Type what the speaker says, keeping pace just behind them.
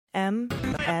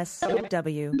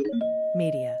MSW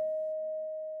Media.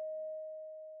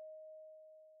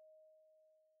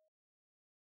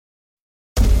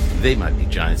 They Might Be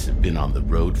Giants have been on the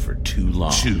road for too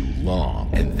long. Too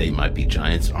long. And They Might Be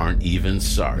Giants aren't even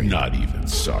sorry. Not even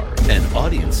sorry. And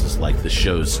audiences like the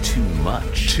shows too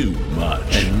much. Too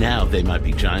much. And now They Might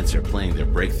Be Giants are playing their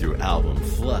breakthrough album,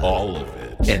 Flood. All of it.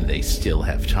 And they still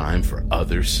have time for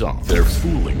other songs. They're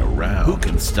fooling around. Who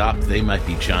can stop They Might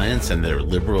Be Giants and their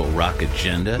liberal rock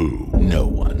agenda? Who? No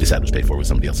one. This ad was paid for with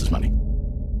somebody else's money.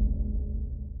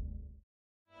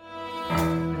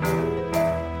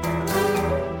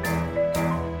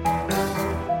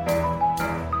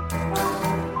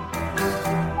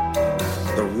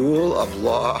 The rule of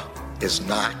law is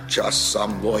not just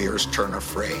some lawyer's turn of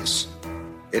phrase.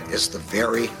 It is the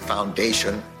very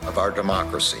foundation of our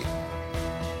democracy.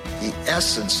 The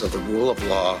essence of the rule of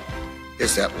law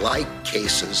is that like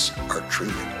cases are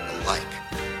treated alike.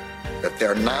 That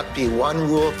there not be one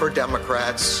rule for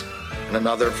Democrats and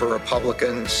another for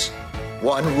Republicans,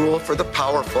 one rule for the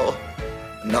powerful,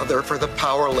 another for the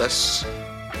powerless,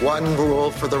 one rule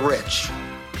for the rich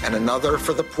and another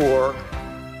for the poor,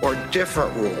 or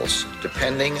different rules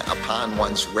depending upon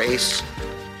one's race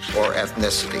or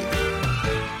ethnicity.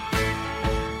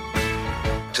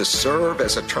 To serve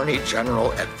as Attorney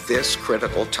General at this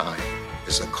critical time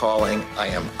is a calling I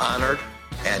am honored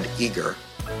and eager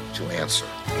to answer.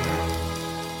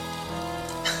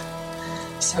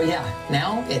 So yeah,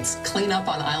 now it's clean up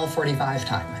on aisle 45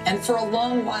 time. And for a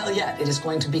long while yet, it is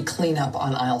going to be clean up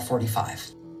on aisle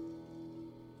 45.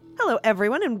 Hello,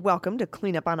 everyone, and welcome to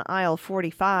Clean Up on Aisle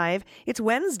 45. It's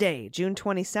Wednesday, June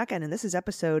 22nd, and this is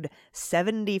episode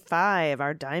 75,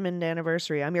 our diamond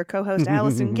anniversary. I'm your co-host,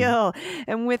 Allison Gill,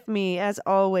 and with me, as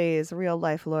always,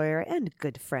 real-life lawyer and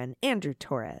good friend, Andrew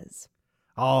Torres.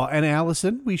 Oh, and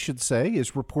Allison, we should say,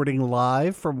 is reporting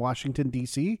live from Washington,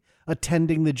 D.C.,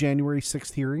 attending the January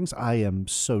 6th hearings. I am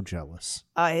so jealous.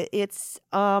 It's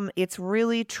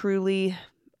really, truly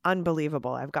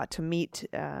unbelievable. I've got to meet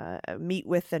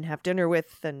with and have dinner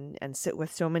with and sit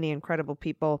with so many incredible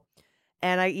people.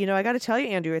 And I got to tell you,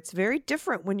 Andrew, it's very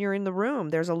different when you're in the room.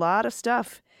 There's a lot of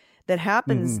stuff that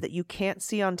happens that you can't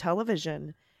see on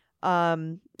television.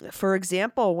 For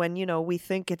example, when, we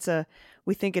think it's a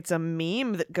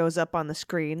meme that goes up on the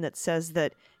screen that says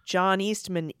that John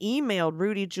Eastman emailed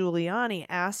Rudy Giuliani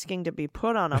asking to be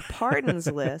put on a pardons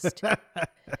list.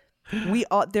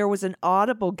 There was an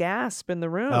audible gasp in the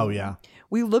room. Oh yeah.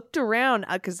 We looked around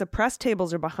because the press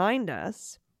tables are behind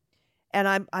us, and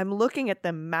I'm looking at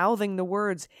them mouthing the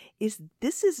words.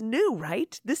 This is new,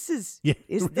 right? Is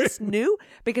this new?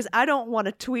 Because I don't want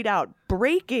to tweet out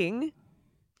breaking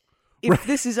if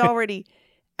this is already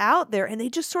out there. And they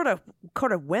just sort of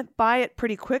went by it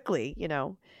pretty quickly,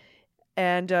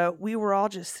 And we were all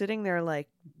just sitting there like,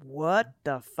 what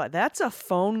the fuck? That's a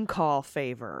phone call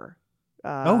favor.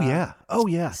 Oh yeah.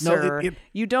 Sir,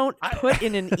 you don't put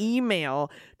in an email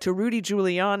to Rudy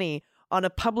Giuliani on a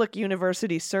public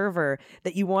university server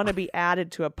that you want to be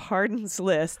added to a pardons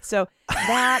list. So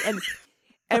that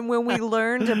and when we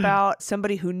learned about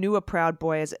somebody who knew a Proud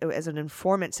Boy as an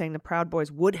informant, saying the Proud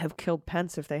Boys would have killed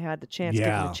Pence if they had the chance,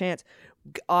 given the chance,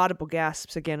 audible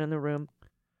gasps again in the room.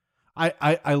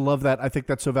 I love that. I think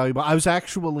that's so valuable. I was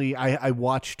actually, I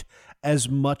watched as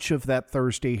much of that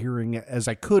Thursday hearing as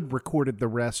I could, recorded the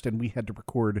rest, and we had to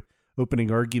record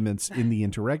opening arguments in the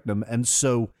interregnum. And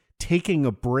so taking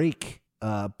a break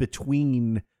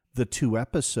between the two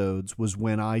episodes was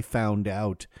when I found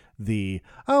out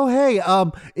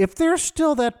if there's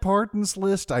still that pardons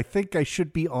list, I think I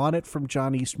should be on it from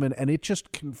John Eastman. And it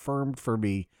just confirmed for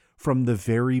me from the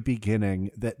very beginning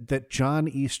that John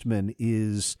Eastman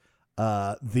is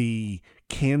the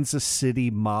Kansas City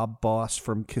mob boss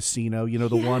from Casino,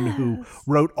 the one who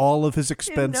wrote all of his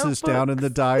expenses down in the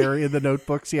diary, in the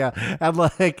notebooks. Yeah. And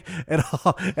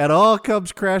it all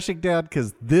comes crashing down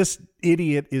because this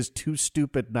idiot is too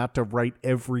stupid not to write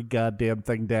every goddamn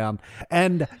thing down.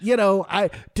 And, I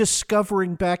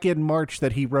discovering back in March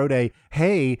that he wrote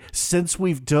hey, since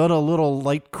we've done a little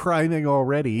light criming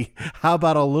already, how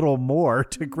about a little more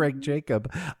to Greg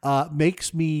Jacob,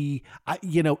 makes me,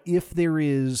 if there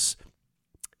is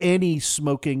any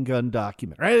smoking gun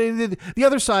document, right? The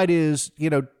other side is,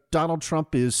 Donald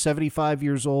Trump is 75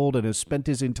 years old and has spent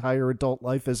his entire adult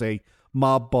life as a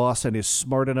mob boss and is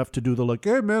smart enough to do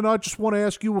hey man, I just want to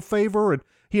ask you a favor. And,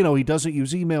 he doesn't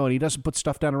use email and he doesn't put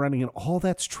stuff down around him, and all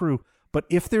that's true. But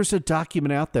if there's a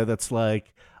document out there that's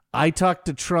like, I talked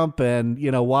to Trump and,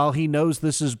 while he knows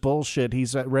this is bullshit,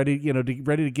 he's ready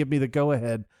to give me the go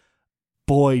ahead.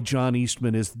 boy, John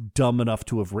Eastman is dumb enough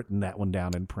to have written that one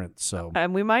down in print. So,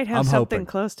 and we might have I'm something hoping.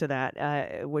 close to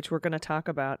that, which we're going to talk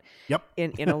about Yep.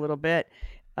 in a little bit.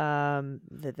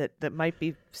 That might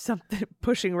be something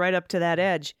pushing right up to that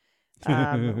edge.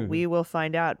 We will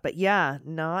find out. But yeah,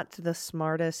 not the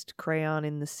smartest crayon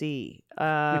in the sea.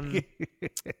 And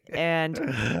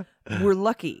we're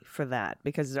lucky for that,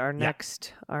 because our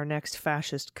next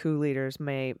fascist coup leaders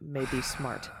may be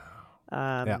smart.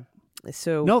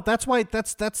 So no, that's why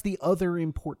that's the other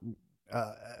important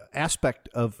aspect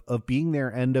of being there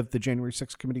and of the January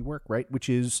 6th committee work, right? Which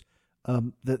is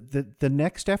the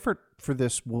next effort for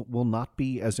this will not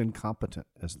be as incompetent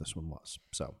as this one was.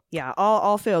 So yeah,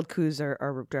 all failed coups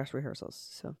are dress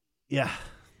rehearsals. So yeah.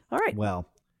 All right. Well,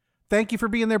 thank you for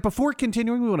being there. Before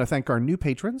continuing, we want to thank our new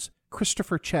patrons: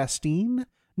 Christopher Chasteen,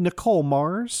 Nicole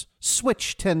Mars,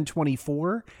 Switch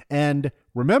 1024, and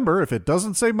remember, if it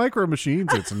doesn't say Micro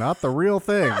Machines, it's not the real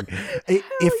thing.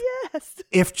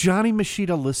 If Johnny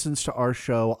Machida listens to our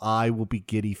show, I will be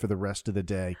giddy for the rest of the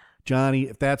day. Johnny,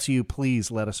 if that's you,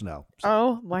 please let us know. So.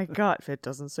 Oh my God. If it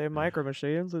doesn't say Micro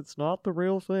Machines, it's not the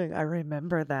real thing. I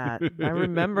remember that.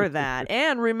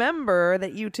 And remember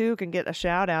that you too can get a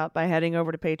shout out by heading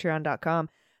over to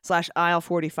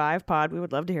patreon.com/aisle45pod. We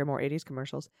would love to hear more 80s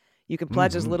commercials. You can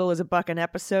pledge as little as $1 an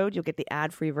episode. You'll get the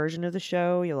ad-free version of the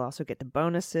show. You'll also get the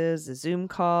bonuses, the Zoom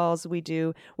calls we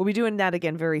do. We'll be doing that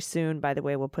again very soon. By the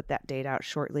way, we'll put that date out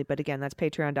shortly. But again, that's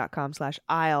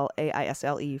patreon.com/aisle,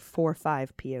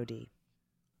 AISLE45POD.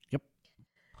 Yep.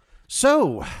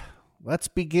 So let's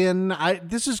begin.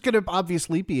 This is going to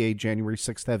obviously be a January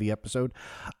 6th heavy episode.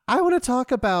 I want to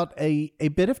talk about a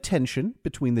bit of tension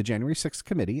between the January 6th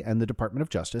committee and the Department of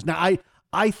Justice. Now,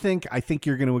 I think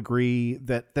you're going to agree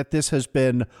that this has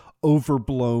been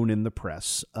overblown in the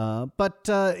press, but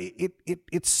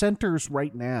it centers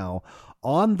right now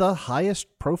on the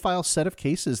highest profile set of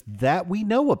cases that we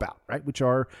know about, right? Which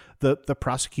are the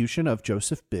prosecution of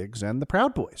Joseph Biggs and the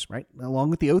Proud Boys, right? Along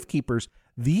with the Oath Keepers.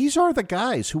 These are the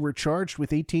guys who were charged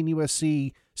with 18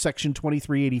 U.S.C. Section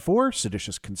 2384,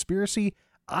 seditious conspiracy.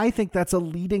 I think that's a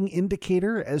leading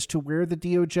indicator as to where the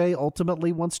DOJ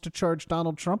ultimately wants to charge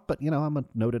Donald Trump. But, I'm a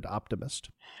noted optimist.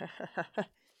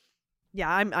 Yeah,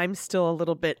 I'm still a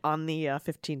little bit on the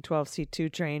 1512C2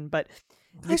 train. But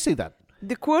I see that.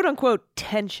 The quote-unquote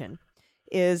tension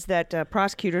is that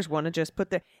prosecutors want to just put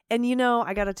their... And,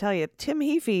 I got to tell you, Tim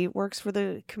Heaphy works for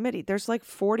the committee. There's like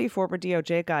 40 former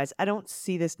DOJ guys. I don't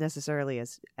see this necessarily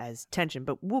as tension,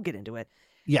 but we'll get into it.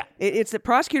 Yeah. It's that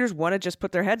prosecutors want to just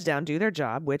put their heads down, do their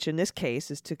job, which in this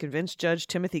case is to convince Judge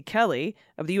Timothy Kelly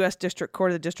of the U.S. District Court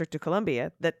of the District of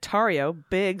Columbia that Tarrio,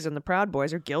 Biggs, and the Proud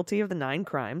Boys are guilty of the 9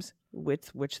 crimes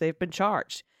with which they've been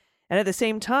charged. And at the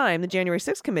same time, the January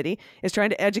 6th committee is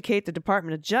trying to educate the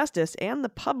Department of Justice and the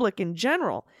public in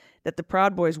general that the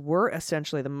Proud Boys were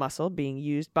essentially the muscle being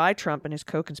used by Trump and his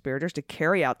co-conspirators to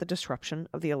carry out the disruption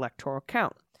of the electoral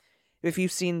count. If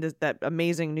you've seen that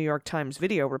amazing New York Times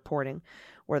video reporting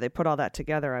where they put all that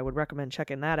together, I would recommend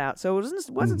checking that out. So it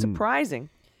wasn't surprising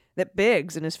that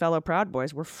Biggs and his fellow Proud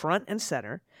Boys were front and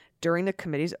center during the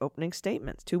committee's opening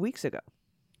statements 2 weeks ago.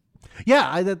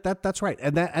 Yeah, that's right.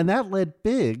 And that led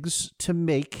Biggs to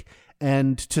make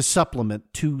and to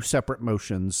supplement 2 separate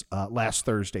motions last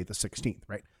Thursday, the 16th,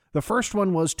 right? The first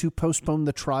one was to postpone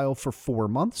the trial for 4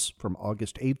 months from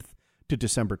August 8th to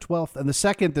December 12th. And the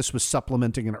second, this was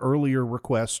supplementing an earlier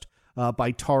request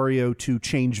by Tarrio to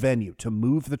change venue, to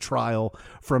move the trial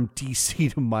from D.C.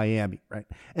 to Miami, right?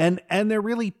 And there are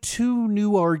really 2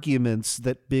 new arguments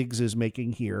that Biggs is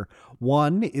making here.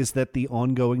 One is that the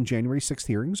ongoing January 6th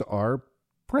hearings are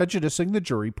prejudicing the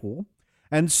jury pool.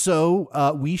 And so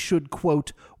we should,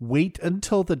 quote, wait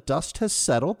until the dust has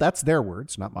settled. That's their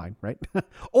words, not mine, right?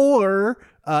 or,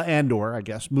 I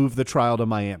guess, move the trial to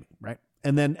Miami, right?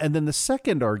 And then the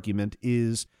second argument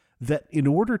is that in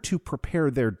order to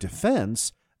prepare their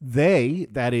defense,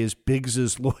 that is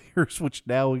Biggs's lawyers, which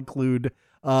now include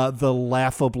the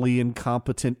laughably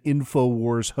incompetent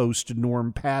InfoWars host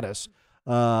Norm Pattis,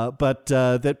 but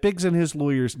that Biggs and his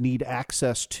lawyers need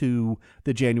access to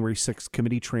the January 6th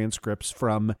committee transcripts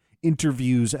from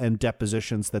interviews and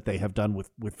depositions that they have done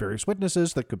with various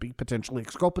witnesses that could be potentially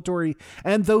exculpatory,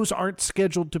 and those aren't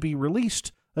scheduled to be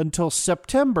released until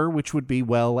September, which would be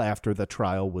well after the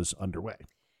trial was underway.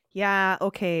 Yeah,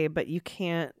 okay, but you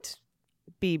can't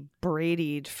be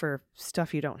Brady'd for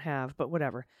stuff you don't have, but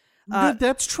whatever.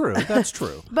 That's true. That's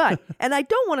true. And I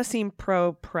don't want to seem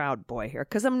pro-Proud Boy here,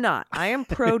 because I'm not. I am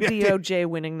pro-DOJ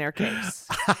winning their case.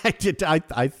 I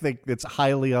think it's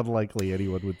highly unlikely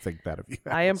anyone would think that of you.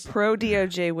 I am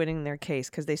pro-DOJ winning their case,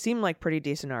 because they seem like pretty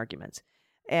decent arguments.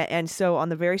 And so on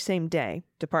the very same day,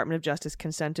 Department of Justice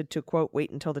consented to, quote,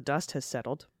 wait until the dust has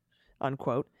settled,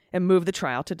 unquote, and move the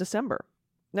trial to December.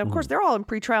 Now, of course, they're all in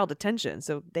pretrial detention,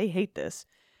 so they hate this.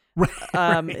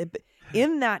 Right.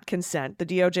 In that consent, the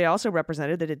DOJ also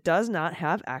represented that it does not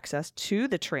have access to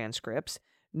the transcripts,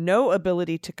 no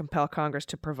ability to compel Congress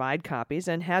to provide copies,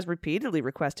 and has repeatedly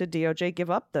requested DOJ give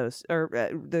up those, or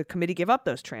the committee give up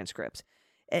those transcripts.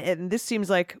 And this seems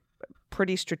like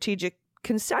pretty strategic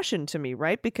concession to me,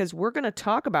 right? Because we're going to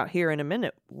talk about here in a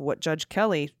minute what Judge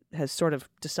Kelly has sort of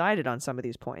decided on some of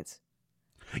these points.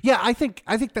 Yeah, I think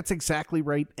that's exactly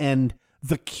right. And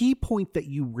the key point that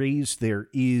you raised there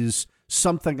is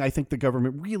something I think the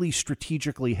government really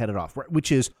strategically headed off, right?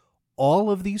 Which is all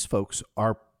of these folks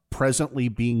are presently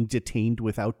being detained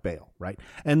without bail, right?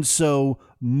 And so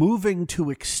moving to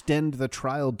extend the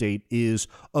trial date is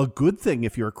a good thing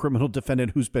if you're a criminal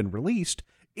defendant who's been released.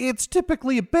 It's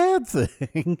typically a bad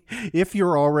thing if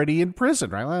you're already in prison,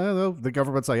 right? Well, the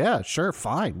government's like, yeah, sure,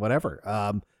 fine,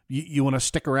 whatever. You want to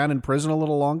stick around in prison a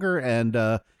little longer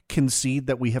and concede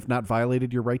that we have not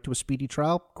violated your right to a speedy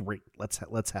trial? Great,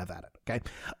 let's have at it,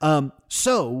 okay?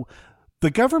 So the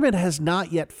government has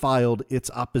not yet filed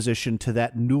its opposition to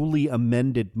that newly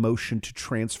amended motion to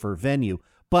transfer venue,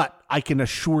 but I can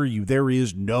assure you there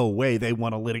is no way they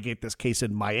want to litigate this case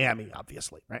in Miami,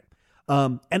 obviously, right?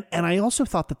 And I also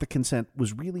thought that the consent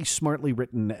was really smartly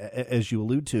written, as you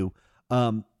allude to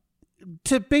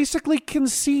basically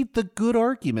concede the good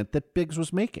argument that Biggs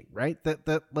was making, right?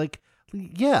 That like,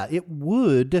 yeah, it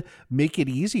would make it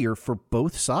easier for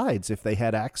both sides if they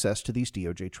had access to these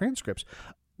DOJ transcripts.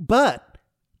 But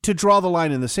to draw the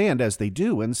line in the sand, as they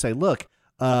do, and say, look,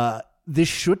 this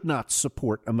should not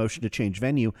support a motion to change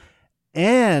venue.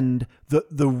 And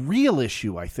the real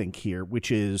issue, I think, here,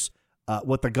 which is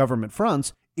what the government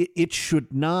fronts, it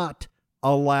should not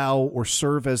allow or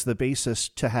serve as the basis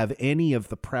to have any of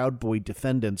the Proud Boy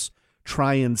defendants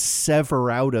try and sever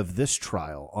out of this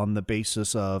trial on the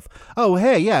basis of, oh,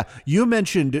 hey, yeah, you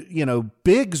mentioned,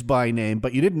 Biggs by name,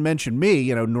 but you didn't mention me,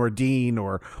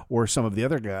 Nordine or some of the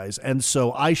other guys. And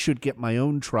so I should get my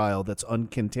own trial that's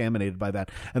uncontaminated by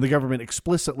that. And the government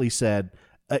explicitly said,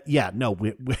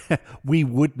 we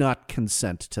would not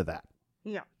consent to that.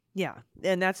 Yeah.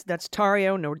 And that's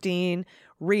Tario, Nordine,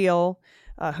 Real,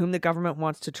 whom the government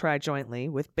wants to try jointly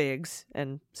with Biggs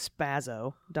and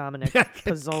Spazzo, Dominic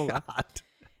Pizzola.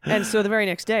 And so the very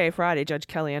next day, Friday, Judge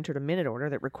Kelly entered a minute order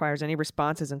that requires any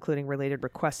responses, including related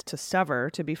requests to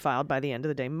sever, to be filed by the end of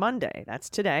the day Monday.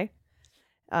 That's today,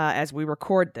 as we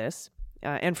record this,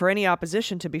 and for any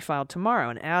opposition to be filed tomorrow.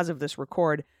 And as of this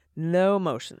record, no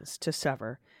motions to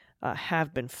sever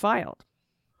have been filed.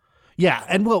 Yeah,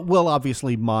 and we'll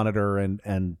obviously monitor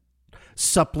and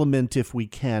supplement if we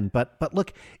can. But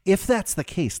look, if that's the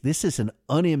case, this is an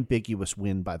unambiguous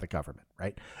win by the government,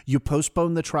 right? You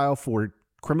postpone the trial for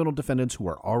criminal defendants who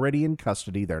are already in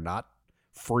custody. They're not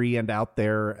free and out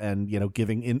there and,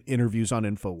 giving interviews on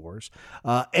InfoWars.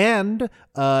 And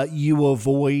you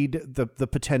avoid the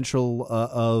potential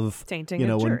of tainting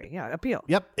a jury. Appeal.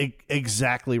 Yep,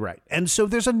 exactly right. And so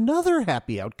there's another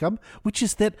happy outcome, which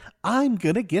is that I'm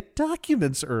going to get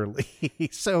documents early.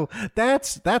 So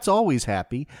that's always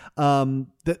happy.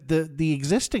 The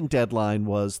existing deadline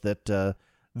was that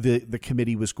the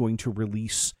committee was going to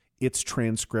release its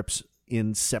transcripts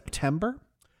in September.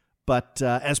 But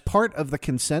as part of the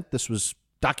consent, this was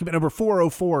document number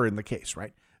 404 in the case,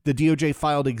 right? The DOJ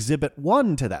filed Exhibit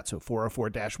 1 to that, so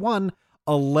 404-1,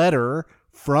 a letter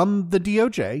from the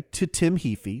DOJ to Tim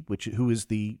Heaphy, who is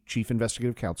the chief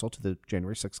investigative counsel to the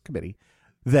January 6th committee,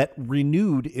 that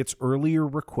renewed its earlier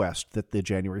request that the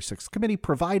January 6th committee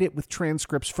provide it with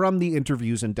transcripts from the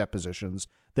interviews and depositions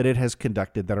that it has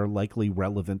conducted that are likely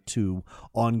relevant to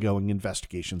ongoing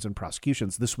investigations and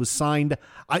prosecutions. This was signed,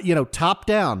 top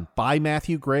down by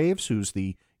Matthew Graves, who's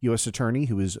the U.S. attorney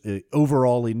who is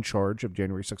overall in charge of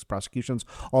January 6th prosecutions,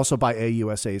 also by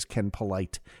AUSA's Ken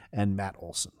Polite and Matt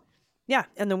Olson. Yeah,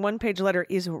 and the one-page letter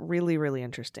is really, really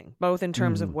interesting, both in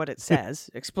terms of what it says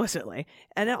explicitly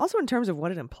and also in terms of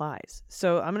what it implies.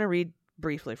 So I'm going to read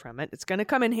briefly from it. It's going to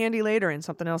come in handy later in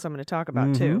something else I'm going to talk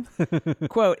about, too.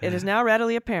 Quote, "It is now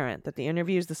readily apparent that the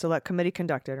interviews the Select Committee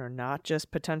conducted are not just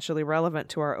potentially relevant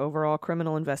to our overall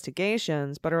criminal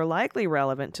investigations, but are likely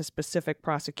relevant to specific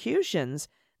prosecutions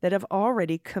that have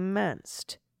already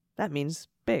commenced." That means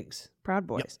Biggs, Proud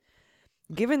Boys.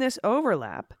 Yep. Given this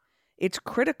overlap, it's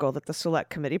critical that the Select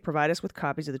Committee provide us with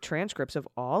copies of the transcripts of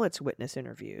all its witness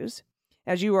interviews.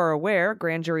 As you are aware,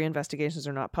 grand jury investigations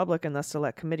are not public, and the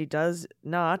Select Committee does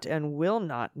not and will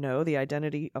not know the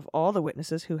identity of all the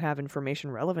witnesses who have information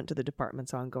relevant to the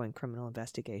department's ongoing criminal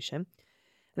investigation.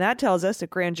 That tells us that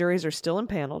grand juries are still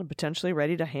impaneled and potentially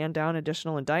ready to hand down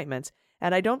additional indictments.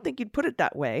 And I don't think you'd put it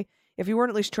that way if you weren't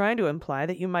at least trying to imply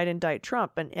that you might indict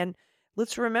Trump. And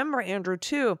let's remember, Andrew,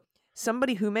 too,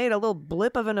 somebody who made a little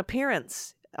blip of an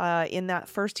appearance in that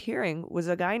first hearing was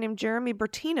a guy named Jeremy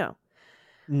Bertino,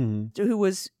 who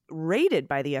was raided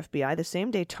by the FBI the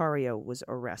same day Tarrio was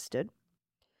arrested.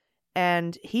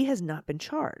 And he has not been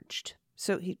charged.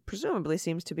 So he presumably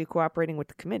seems to be cooperating with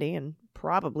the committee and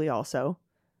probably also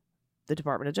the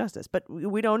Department of Justice. But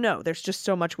we don't know. There's just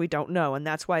so much we don't know. And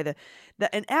that's why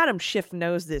and Adam Schiff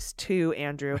knows this too,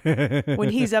 Andrew. When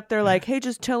he's up there like, hey,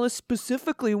 just tell us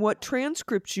specifically what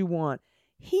transcripts you want.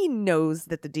 He knows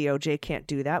that the DOJ can't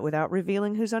do that without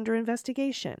revealing who's under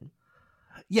investigation.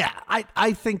 Yeah,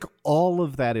 I think all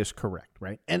of that is correct,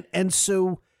 right? And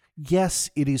so, yes,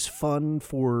 it is fun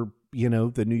for,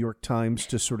 the New York Times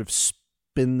to sort of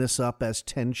spin this up as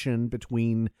tension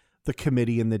between the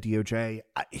committee and the DOJ.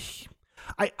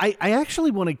 I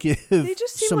actually want to give they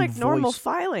just seem like voice. Normal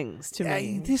filings to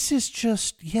me. This is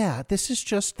just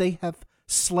they have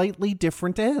slightly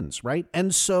different ends, right?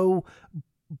 And so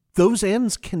those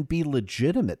ends can be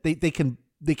legitimate. They can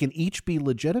each be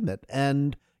legitimate,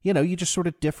 and you just sort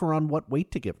of differ on what weight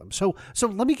to give them. So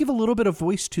let me give a little bit of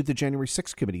voice to the January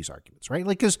 6th committee's arguments, right?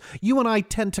 Like, because you and I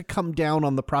tend to come down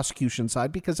on the prosecution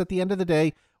side because at the end of the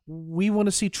day, we want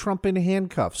to see Trump in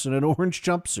handcuffs and an orange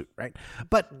jumpsuit, right?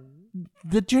 But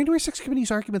the January 6th committee's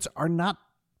arguments are not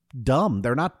dumb.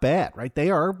 They're not bad, right?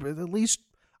 They are, at least,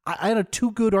 I had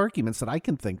two good arguments that I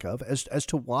can think of as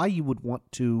to why you would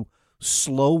want to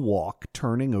slow walk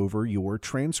turning over your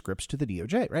transcripts to the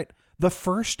DOJ, right? The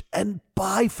first and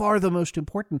by far the most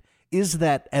important is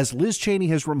that, as Liz Cheney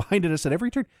has reminded us at every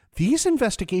turn, these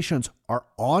investigations are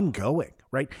ongoing,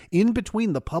 right? In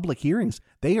between the public hearings,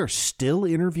 they are still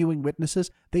interviewing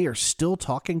witnesses. They are still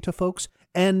talking to folks.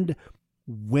 And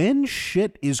when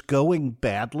shit is going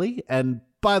badly, and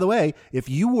by the way, if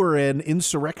you were an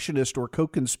insurrectionist or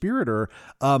co-conspirator,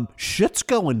 shit's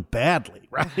going badly,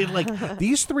 right? Like,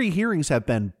 these three hearings have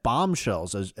been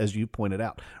bombshells, as you pointed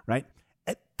out, right?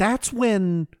 That's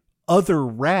when other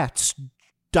rats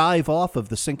dive off of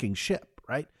the sinking ship,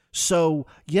 right? So,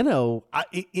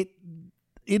 it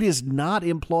is not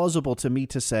implausible to me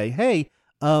to say, hey,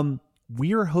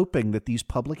 we're hoping that these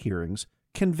public hearings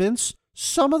convince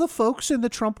some of the folks in the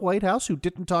Trump White House who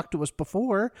didn't talk to us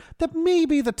before that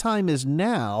maybe the time is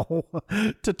now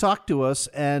to talk to us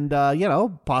and,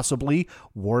 possibly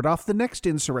ward off the next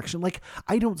insurrection. Like,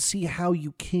 I don't see how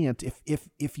you can't,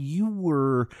 if you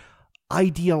were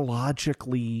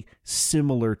ideologically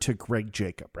similar to Greg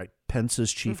Jacob, right?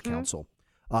 Pence's chief counsel,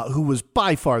 who was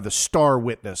by far the star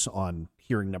witness on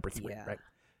hearing number 3, right?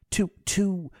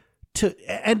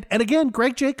 And again,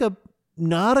 Greg Jacob,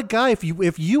 not a guy.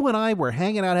 If you and I were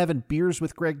hanging out having beers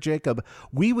with Greg Jacob,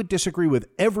 we would disagree with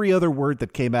every other word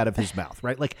that came out of his mouth,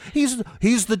 right? Like, he's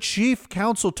the chief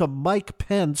counsel to Mike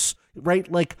Pence,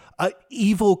 right? Like a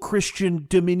evil Christian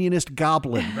dominionist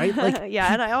goblin, right? Like,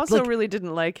 yeah, and I also really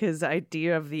didn't like his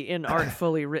idea of the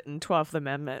inartfully written 12th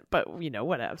Amendment, but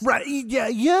whatever. Right?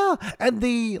 Yeah, and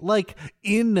the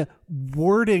in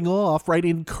wording off, right,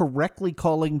 in correctly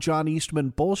calling John Eastman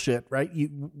bullshit, right?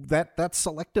 That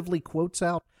selectively quotes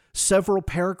out several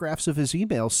paragraphs of his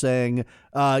email saying,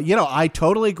 I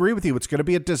totally agree with you. It's going to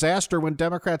be a disaster when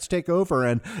Democrats take over,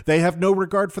 and they have no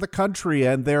regard for the country,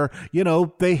 and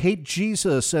they hate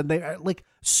Jesus, and they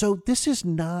so this is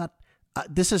not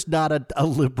a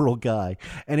liberal guy.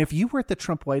 And if you were at the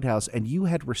Trump White House and you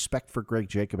had respect for Greg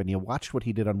Jacob and you watched what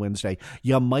he did on Wednesday,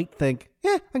 you might think,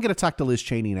 I'm going to talk to Liz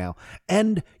Cheney now.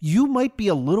 And you might be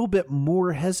a little bit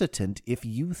more hesitant if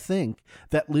you think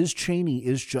that Liz Cheney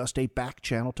is just a back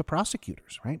channel to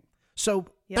prosecutors, right? So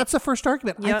that's the first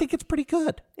argument. I think it's pretty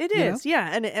good. It is, yeah.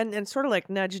 And sort of like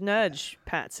nudge, nudge,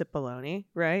 Pat Cipollone,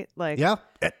 right? Like, yeah.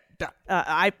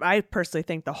 I personally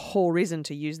think the whole reason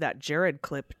to use that Jared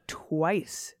clip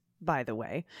twice, by the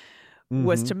way,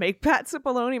 was to make Pat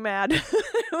Cipollone mad.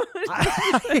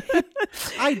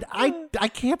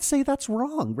 I can't say that's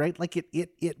wrong, right? Like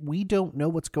we don't know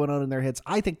what's going on in their heads.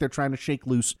 I think they're trying to shake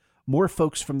loose more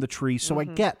folks from the tree. So I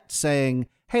get saying,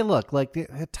 hey, look,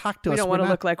 talk to us. We don't want to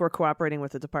look like we're cooperating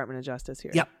with the Department of Justice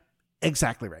here. Yep,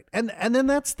 exactly right. And then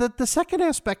that's the second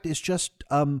aspect is just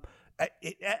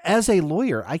as a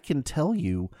lawyer, I can tell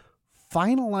you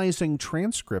finalizing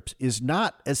transcripts is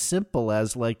not as simple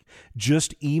as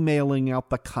just emailing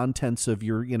out the contents of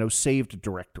your, saved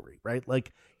directory, right?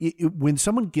 Like when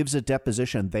someone gives a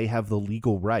deposition, they have the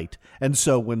legal right. And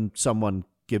so when someone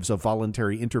gives a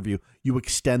voluntary interview, you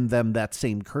extend them that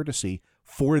same courtesy.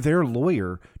 for their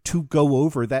lawyer to go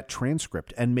over that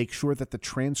transcript and make sure that the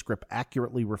transcript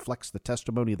accurately reflects the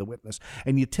testimony of the witness.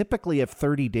 And you typically have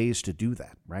 30 days to do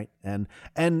that, right? And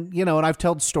I've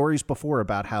told stories before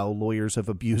about how lawyers have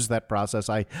abused that process.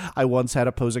 I once had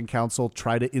opposing counsel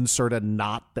try to insert a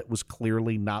not that was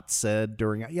clearly not said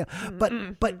during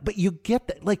but you get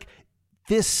that, like,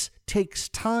 this takes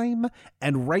time.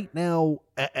 And right now,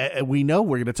 we know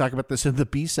we're going to talk about this in the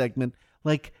B segment,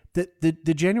 like,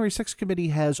 the January 6th committee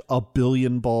has a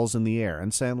billion balls in the air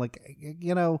and saying, like,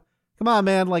 come on,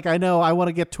 man. Like, I know I want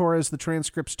to get Torres the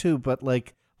transcripts too, but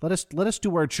like, let us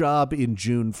do our job in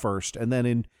June 1st. And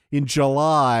then in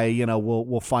July,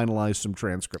 we'll finalize some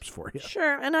transcripts for you.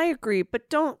 Sure. And I agree, but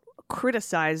don't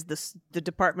criticize the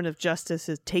Department of Justice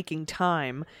as taking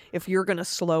time if you're going to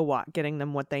slow walk getting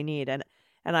them what they need. And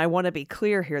I want to be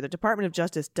clear here. The Department of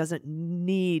Justice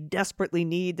doesn't desperately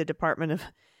need the Department of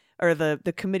or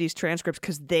the committee's transcripts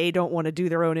because they don't want to do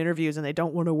their own interviews and they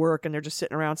don't want to work and they're just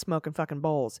sitting around smoking fucking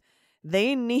bowls.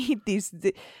 They need these.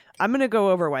 I'm going to go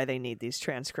over why they need these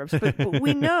transcripts, but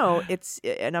we know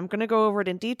and I'm going to go over it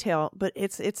in detail, but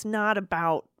it's not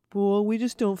about, well, we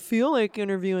just don't feel like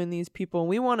interviewing these people.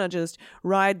 We want to just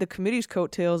ride the committee's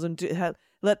coattails and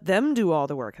let them do all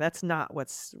the work. That's not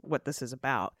what this is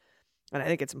about. And I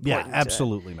think it's important. Yeah,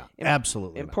 absolutely not.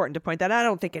 Absolutely important to point that out. I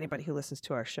don't think anybody who listens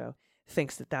to our show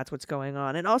thinks that that's what's going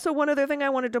on. And also one other thing I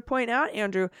wanted to point out,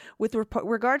 Andrew, with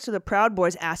regards to the Proud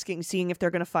Boys seeing if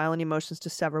they're going to file any motions to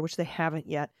sever, which they haven't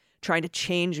yet, trying to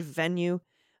change venue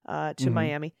to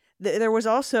Miami. There was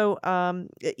also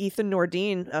Ethan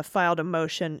Nordine filed a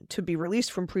motion to be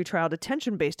released from pretrial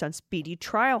detention based on speedy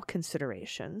trial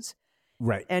considerations.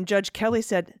 Right. And Judge Kelly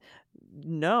said,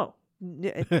 no.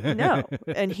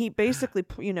 And he basically,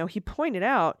 he pointed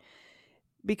out,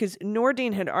 because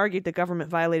Nordine had argued the government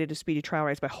violated his speedy trial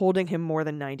rights by holding him more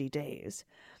than 90 days.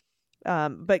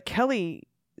 But Kelly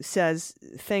says,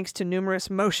 thanks to numerous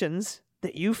motions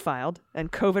that you filed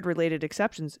and COVID-related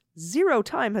exceptions, 0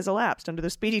 time has elapsed under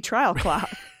the speedy trial clock.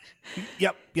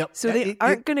 Yep. So they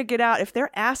aren't going to get out. If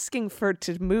they're asking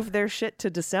to move their shit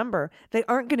to December, they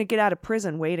aren't going to get out of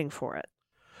prison waiting for it.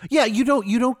 Yeah, you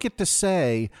don't get to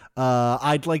say,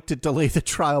 I'd like to delay the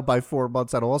trial by 4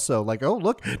 months, and also like, oh,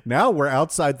 look, now we're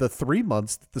outside the 3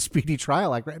 months that the Speedy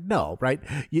Trial Act. No, right?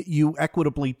 You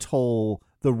equitably toll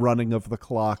the running of the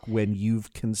clock when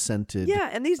you've consented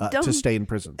and these to stay in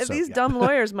prison. And these dumb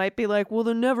lawyers might be like, well,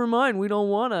 then never mind, we don't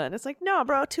want to. And it's like, no,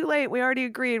 bro, too late. We already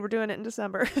agreed. We're doing it in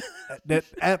December.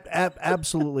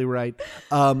 Absolutely right.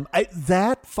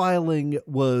 That filing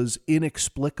was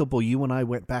inexplicable. You and I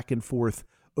went back and forth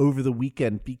over the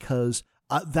weekend because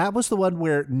that was the one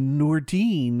where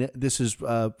Nordine, this is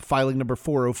filing number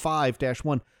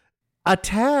 405-1,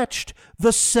 attached the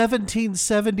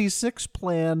 1776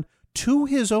 plan to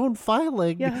his own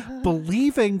filing,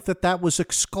 believing that was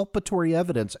exculpatory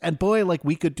evidence. And boy, like,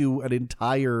 we could do an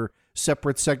entire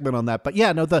separate segment on that. But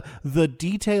yeah, no, the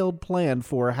detailed plan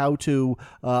for how to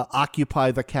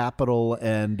occupy the Capitol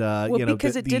and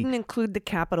because it didn't include the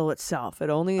Capitol itself. It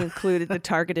only included the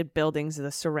targeted buildings and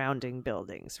the surrounding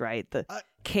buildings, right? The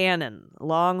Cannon,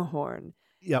 Longhorn,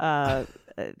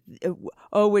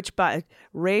 which by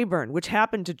Rayburn, which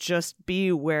happened to just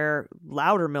be where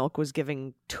Loudermilk was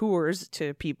giving tours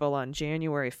to people on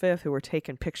January 5th who were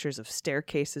taking pictures of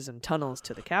staircases and tunnels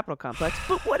to the Capitol complex.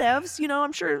 But whatevs,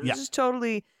 I'm sure it was just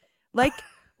totally like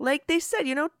they said,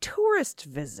 tourist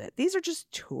visit. These are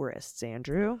just tourists,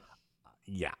 Andrew.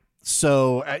 Yeah.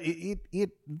 So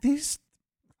these.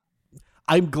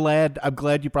 I'm glad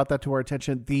you brought that to our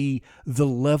attention. The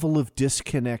level of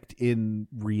disconnect in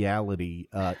reality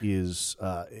is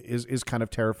kind of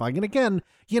terrifying. And again,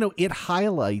 it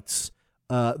highlights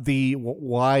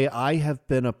why I have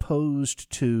been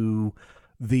opposed to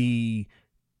the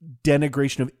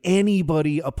denigration of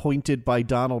anybody appointed by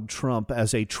Donald Trump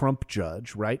as a Trump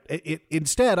judge, right?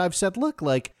 Instead, I've said, look,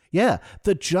 like, yeah,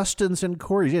 the Justins and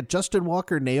Corys, Justin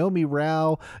Walker, Naomi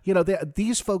Rao,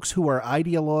 these folks who are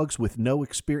ideologues with no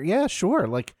experience. Yeah, sure.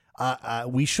 Like,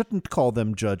 we shouldn't call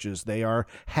them judges. They are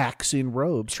hacks in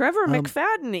robes. Trevor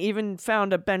McFadden even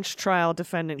found a bench trial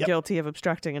defendant guilty of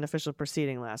obstructing an official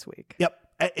proceeding last week. Yep.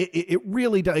 It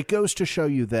really does. It goes to show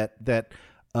you that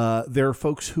there are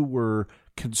folks who were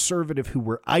conservative, who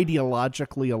were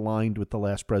ideologically aligned with the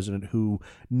last president, who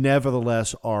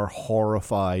nevertheless are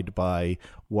horrified by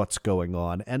what's going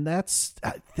on. And that's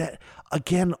that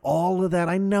again, all of that.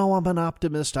 I know I'm an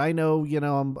optimist. I know,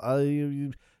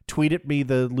 I'm tweet at me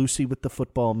the Lucy with the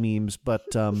football memes, but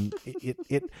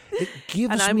it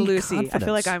gives and I'm me Lucy. confidence. I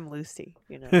feel like I'm Lucy.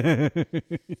 You know.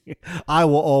 I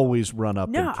will always run up.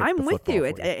 No, and kick I'm the with you.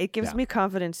 football for It gives me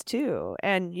confidence too.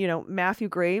 And Matthew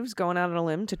Graves going out on a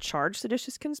limb to charge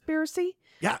seditious conspiracy.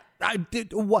 Yeah, I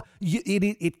did. What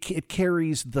it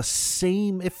carries the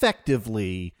same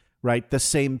effectively. Right, the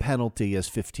same penalty as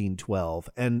 1512.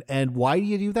 And why do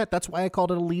you do that? That's why I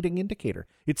called it a leading indicator.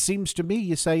 It seems to me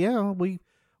you say, yeah, we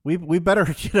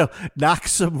better knock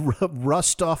some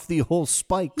rust off the old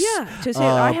spikes. Yeah, to say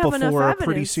I have enough before a evidence.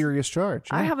 pretty serious charge.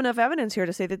 I Yeah. have enough evidence here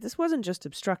to say that this wasn't just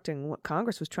obstructing what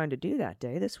Congress was trying to do that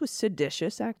day. This was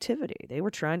seditious activity. They were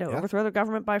trying to overthrow the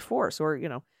government by force, or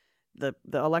the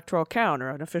electoral count or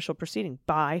an official proceeding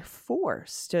by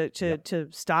force to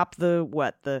stop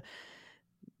the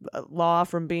law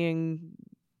from being,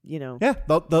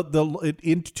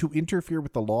 to interfere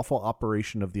with the lawful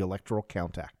operation of the Electoral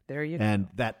Count Act. There you go. And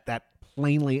that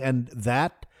plainly, and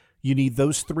that you need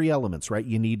those three elements, right?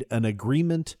 You need an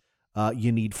agreement,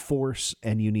 you need force,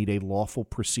 and you need a lawful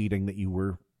proceeding that you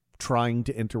were trying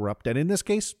to interrupt, and in this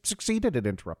case, succeeded at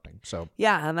interrupting. So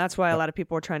yeah, and that's why a lot of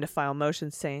people were trying to file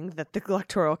motions saying that the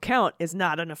electoral count is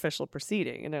not an official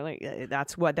proceeding, and they're like,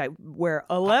 that's where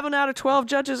 11 out of 12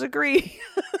 judges agree.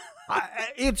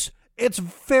 It's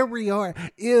very hard.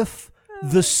 If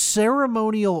the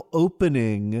ceremonial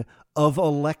opening of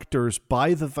electors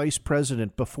by the vice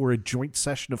president before a joint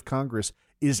session of Congress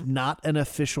is not an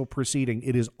official proceeding,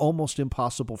 it is almost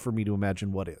impossible for me to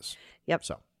imagine what is. Yep.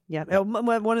 So. Yeah,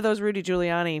 one of those Rudy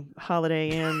Giuliani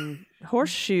Holiday Inn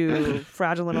horseshoe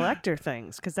fraudulent elector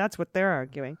things, because that's what they're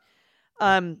arguing.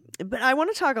 But I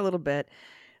want to talk a little bit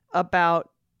about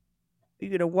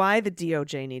why the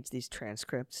DOJ needs these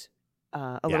transcripts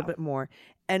a little bit more,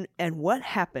 and what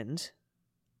happened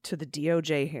to the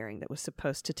DOJ hearing that was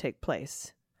supposed to take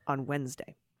place on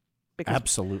Wednesday. Because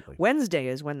absolutely, Wednesday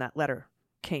is when that letter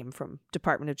came from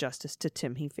Department of Justice to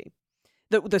Tim Heaphy,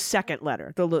 the second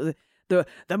letter,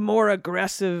 the more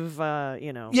aggressive,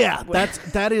 Yeah,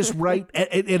 that is right, and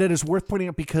it is worth pointing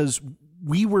out because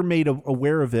we were made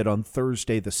aware of it on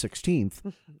Thursday the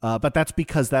 16th, but that's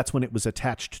because that's when it was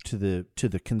attached to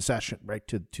the concession, right?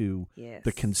 To yes.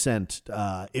 the consent.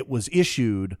 It was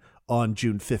issued on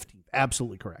June 15th.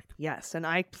 Absolutely correct. Yes, and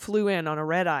I flew in on a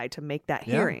red eye to make that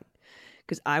hearing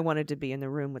because I wanted to be in the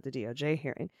room with the DOJ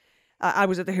hearing. I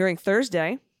was at the hearing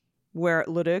Thursday, where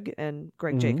Ludwig and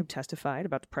Greg Jacob testified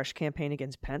about the pressure campaign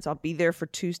against Pence. I'll be there for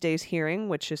Tuesday's hearing,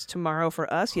 which is tomorrow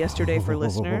for us, yesterday for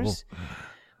listeners,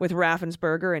 with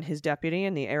Raffensperger and his deputy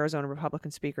and the Arizona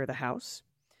Republican Speaker of the House.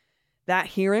 That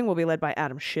hearing will be led by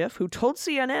Adam Schiff, who told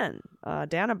CNN,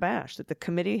 Dana Bash, that the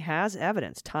committee has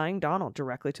evidence tying Donald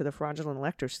directly to the fraudulent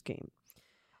elector scheme.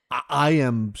 I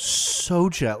am so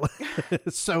jealous.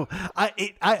 So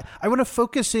I want to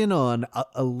focus in on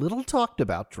a little talked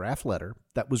about draft letter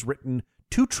that was written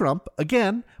to Trump,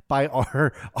 again, by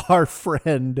our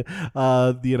friend,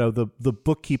 the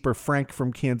bookkeeper, Frank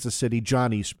from Kansas City,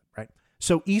 John Eastman, right?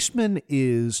 So Eastman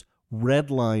is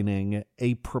redlining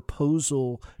a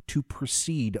proposal to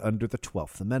proceed under the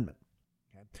 12th Amendment.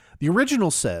 The original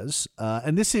says,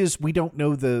 and this is, we don't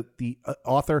know the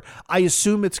author. I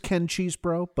assume it's Ken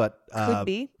Cheesebro, but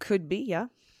could be, yeah.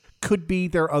 Could be.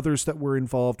 There are others that were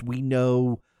involved. We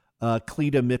know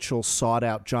Cleta Mitchell sought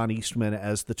out John Eastman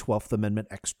as the 12th Amendment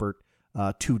expert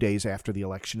 2 days after the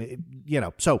election.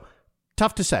 So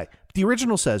tough to say. The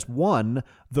original says, 1,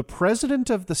 the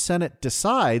president of the Senate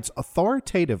decides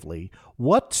authoritatively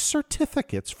what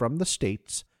certificates from the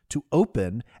states to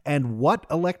open and what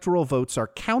electoral votes are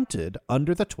counted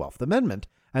under the 12th Amendment.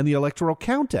 And the Electoral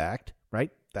Count Act, right,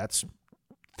 that's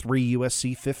 3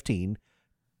 U.S.C. 15,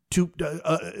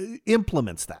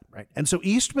 implements that, right? And so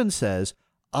Eastman says,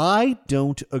 I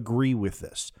don't agree with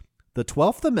this. The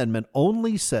 12th Amendment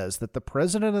only says that the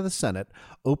president of the Senate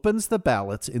opens the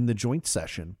ballots in the joint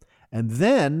session, and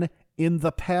then in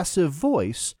the passive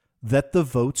voice that the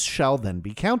votes shall then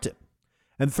be counted.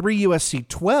 And 3 U.S.C.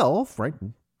 12, right,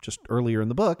 just earlier in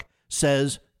the book,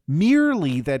 says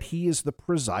merely that he is the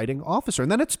presiding officer.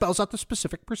 And then it spells out the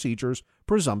specific procedures,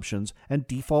 presumptions, and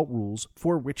default rules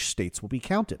for which states will be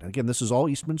counted. And again, this is all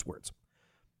Eastman's words.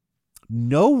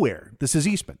 Nowhere, this is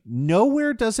Eastman,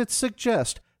 nowhere does it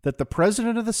suggest that the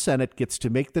president of the Senate gets to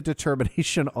make the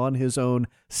determination on his own.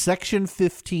 Section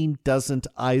 15 doesn't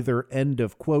either, end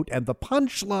of quote. And the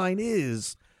punchline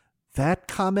is that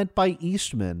comment by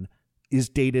Eastman is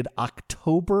dated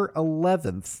October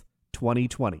 11th,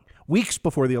 2020, weeks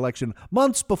before the election,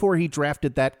 months before he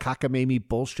drafted that cockamamie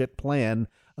bullshit plan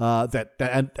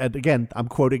and again, I'm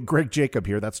quoting Greg Jacob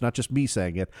here. That's not just me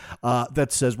saying it.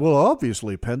 That says, well,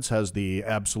 obviously Pence has the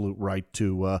absolute right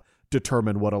to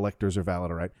determine what electors are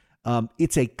valid or right.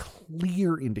 It's a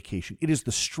clear indication. It is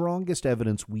the strongest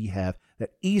evidence we have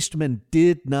that Eastman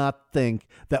did not think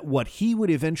that what he would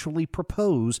eventually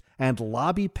propose and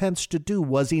lobby Pence to do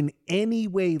was in any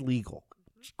way legal.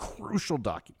 It's a crucial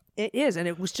document. It is, and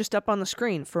it was just up on the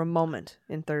screen for a moment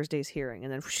in Thursday's hearing,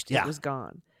 and then it was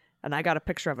gone. And I got a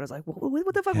picture of it. I was like,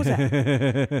 what the fuck was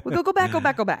that? Well, go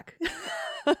back.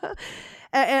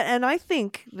 And I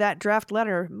think that draft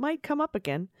letter might come up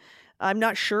again. I'm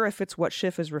not sure if it's what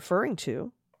Schiff is referring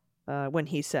to when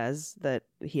he says that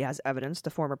he has evidence the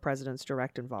former president's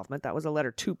direct involvement. That was a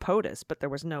letter to POTUS, but there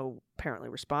was no apparently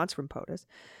response from POTUS.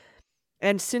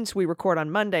 And since we record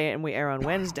on Monday and we air on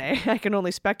Wednesday, I can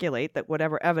only speculate that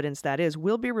whatever evidence that is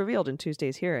will be revealed in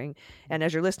Tuesday's hearing. And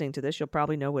as you're listening to this, you'll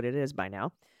probably know what it is by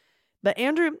now. But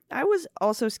Andrew, I was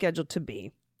also scheduled to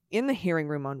be in the hearing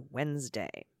room on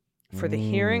Wednesday for the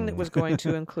hearing that was going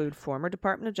to include former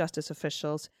Department of Justice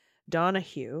officials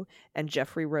Donahue and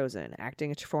Jeffrey Rosen,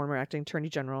 former acting attorney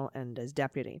general and as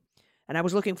deputy. And I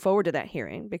was looking forward to that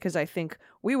hearing because I think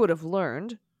we would have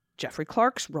learned Jeffrey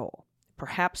Clark's role,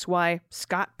 perhaps why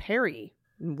Scott Perry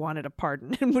wanted a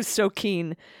pardon and was so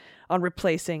keen on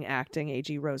replacing acting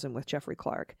AG Rosen with Jeffrey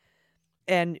Clark.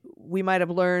 And we might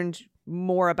have learned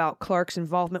more about Clark's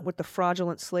involvement with the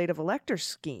fraudulent slate of electors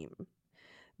scheme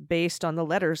based on the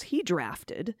letters he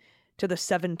drafted to the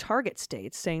 7 target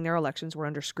states saying their elections were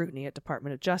under scrutiny at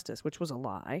Department of Justice, which was a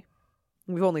lie.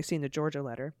 We've only seen the Georgia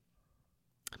letter.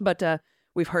 But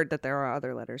we've heard that there are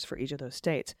other letters for each of those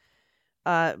states.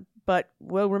 But,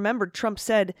 well, remember, Trump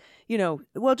said,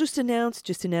 just announce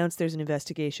there's an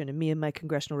investigation and me and my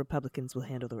congressional Republicans will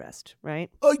handle the rest, right?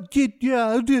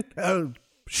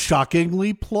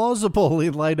 Shockingly plausible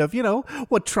in light of,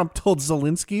 what Trump told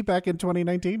Zelensky back in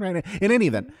 2019, right? In any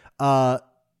event,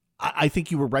 I think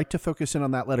you were right to focus in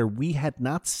on that letter. We had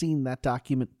not seen that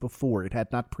document before. It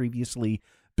had not previously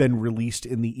been released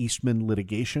in the Eastman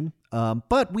litigation,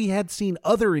 but we had seen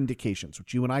other indications,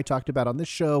 which you and I talked about on this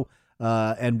show,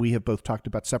 and we have both talked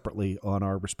about separately on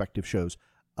our respective shows,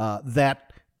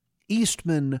 that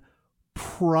Eastman,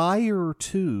 prior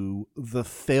to the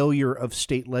failure of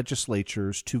state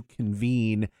legislatures to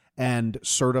convene and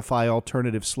certify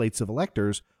alternative slates of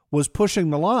electors, was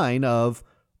pushing the line of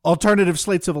alternative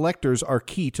slates of electors are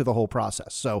key to the whole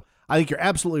process. So I think you're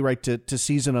absolutely right to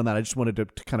season on that. I just wanted to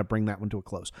kind of bring that one to a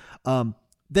close.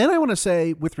 Then I want to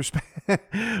say, with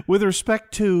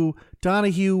respect to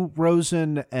Donahue,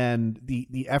 Rosen, and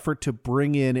the effort to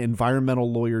bring in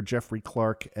environmental lawyer Jeffrey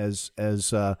Clark as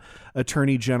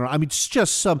attorney general. I mean, it's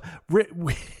just some. We'll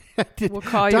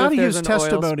call Donahue's you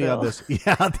testimony on this.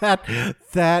 Yeah,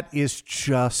 that is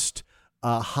just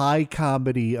a high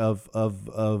comedy of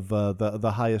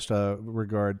the highest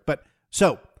regard. But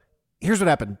so. Here's what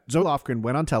happened. Zoe Lofgren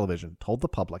went on television, told the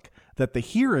public that the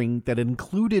hearing that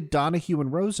included Donahue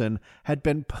and Rosen had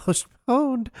been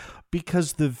postponed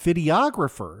because the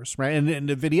videographers, right? And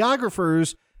the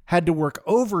videographers had to work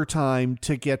overtime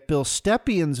to get Bill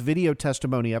Stepien's video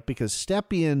testimony up because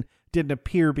Stepien didn't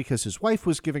appear because his wife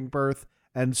was giving birth.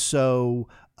 And so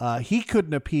he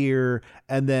couldn't appear.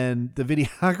 And then the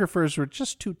videographers were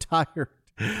just too tired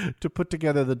to put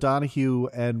together the Donahue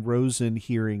and Rosen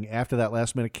hearing after that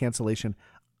last minute cancellation.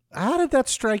 How did that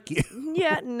strike you?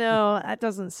 Yeah, no, that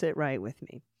doesn't sit right with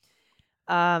me.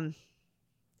 I'll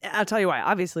tell you why.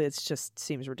 Obviously, it just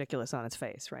seems ridiculous on its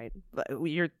face, right? But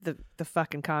you're the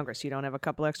fucking Congress. You don't have a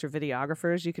couple extra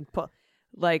videographers you can put.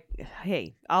 Like,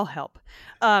 hey, I'll help.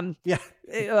 Yeah.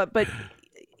 But,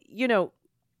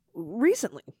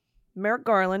 recently, Merrick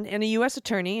Garland and a U.S.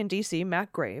 attorney in D.C.,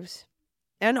 Matt Graves,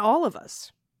 and all of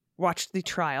us watched the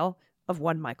trial of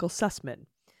one Michael Sussman.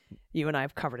 You and I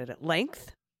have covered it at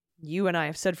length. You and I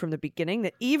have said from the beginning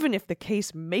that even if the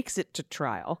case makes it to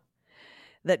trial,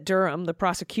 that Durham, the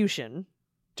prosecution,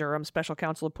 Durham special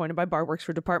counsel appointed by Barr, works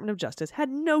for Department of Justice, had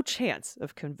no chance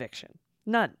of conviction.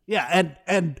 None. Yeah,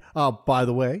 and by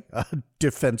the way,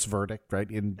 defense verdict, right,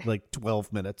 in like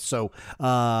 12 minutes. So,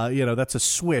 that's a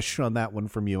swish on that one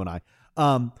from you and I.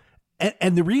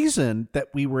 And the reason that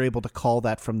we were able to call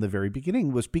that from the very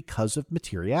beginning was because of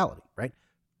materiality, right?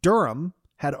 Durham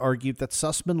had argued that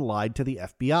Sussman lied to the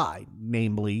FBI,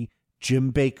 namely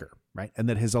Jim Baker, right? And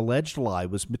that his alleged lie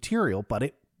was material, but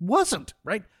it wasn't,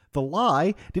 right? The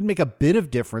lie didn't make a bit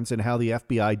of difference in how the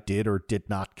FBI did or did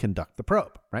not conduct the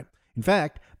probe, right? In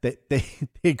fact, they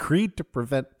agreed to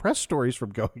prevent press stories from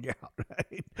going out,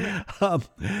 right?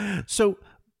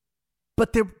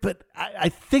 But I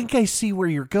think I see where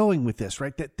you're going with this,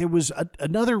 right? That there was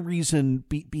another reason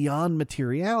beyond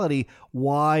materiality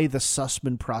why the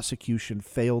Sussman prosecution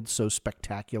failed so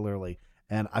spectacularly.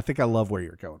 And I think I love where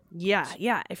you're going.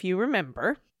 Yeah. If you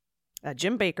remember,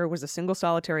 Jim Baker was a single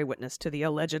solitary witness to the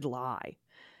alleged lie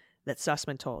that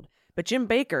Sussman told. But Jim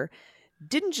Baker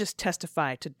didn't just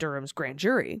testify to Durham's grand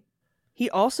jury. He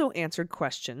also answered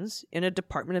questions in a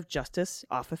Department of Justice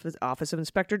Office of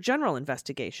Inspector General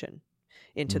investigation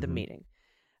into the meeting.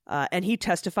 And he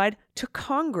testified to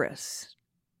Congress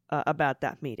about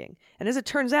that meeting. And as it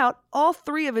turns out, all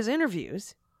three of his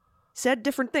interviews said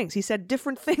different things. He said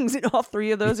different things in all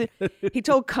three of those. He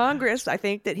told Congress, I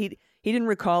think, that he didn't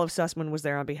recall if Sussman was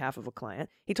there on behalf of a client.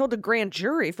 He told the grand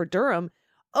jury for Durham,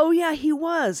 oh, yeah, he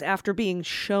was, after being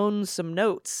shown some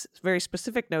notes, very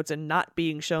specific notes, and not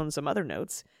being shown some other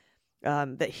notes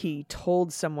that he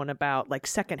told someone about, like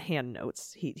secondhand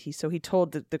notes. So he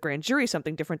told the grand jury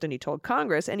something different than he told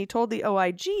Congress, and he told the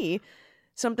OIG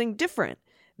something different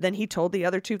than he told the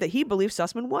other two that he believed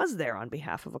Sussman was there on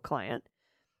behalf of a client.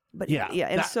 But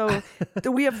so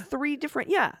we have three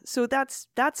different, so that's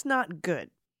not good.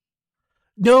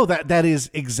 No, that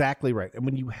is exactly right. And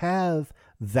when you have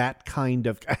that kind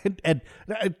of, and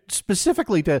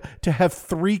specifically to have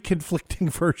three conflicting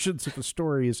versions of the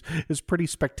story is pretty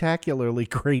spectacularly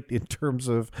great in terms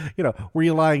of, were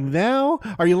you lying now?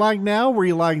 Are you lying now? Were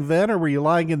you lying then? Or were you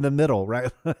lying in the middle? Right?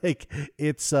 Like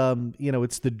it's,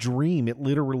 it's the dream. It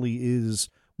literally is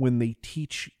when they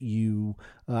teach you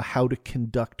how to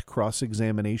conduct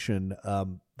cross-examination,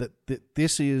 that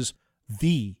this is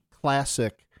the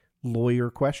classic lawyer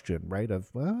question, right?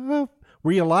 Of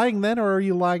were you lying then, or are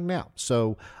you lying now?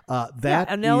 So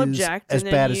and they'll is object, as and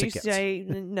bad then as you it gets. say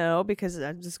no because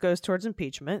this goes towards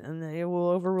impeachment, and they will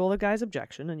overrule the guy's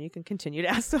objection, and you can continue to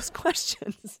ask those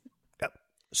questions. Yep.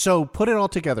 So put it all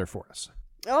together for us.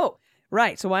 Oh,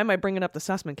 right. So why am I bringing up the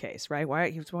Sussman case, right?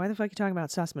 Why the fuck are you talking about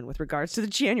Sussman with regards to the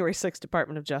January 6th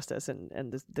Department of Justice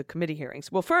and the committee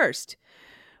hearings? Well, first,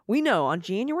 we know on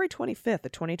January 25th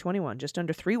of 2021, just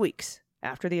under 3 weeks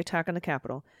after the attack on the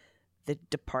Capitol, the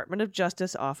Department of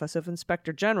Justice Office of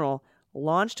Inspector General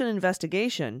launched an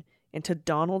investigation into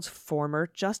Donald's former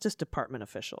Justice Department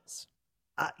officials.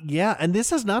 And this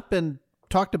has not been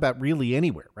talked about really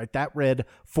anywhere, right? That read,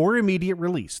 for immediate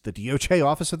release, the DOJ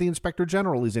Office of the Inspector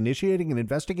General is initiating an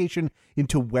investigation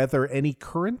into whether any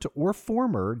current or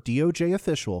former DOJ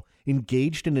official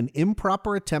engaged in an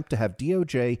improper attempt to have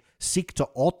DOJ seek to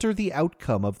alter the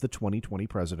outcome of the 2020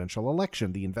 presidential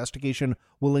election. The investigation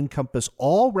will encompass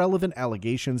all relevant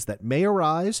allegations that may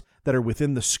arise that are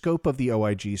within the scope of the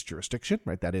OIG's jurisdiction,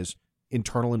 right? That is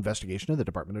internal investigation of the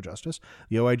Department of Justice.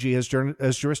 The OIG has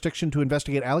jurisdiction to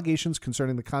investigate allegations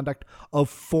concerning the conduct of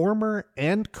former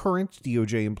and current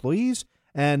DOJ employees,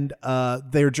 and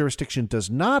their jurisdiction does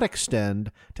not extend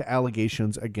to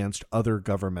allegations against other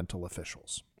governmental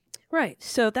officials. Right.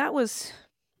 So that was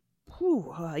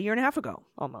a year and a half ago,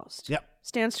 almost. Yep.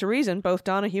 Stands to reason both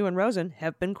Donahue and Rosen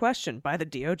have been questioned by the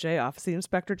DOJ Office of the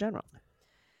Inspector General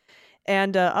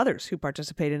and others who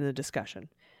participated in the discussion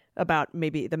about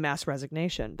maybe the mass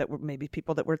resignation, that were maybe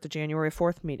people that were at the January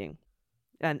 4th meeting.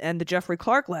 And the Jeffrey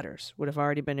Clark letters would have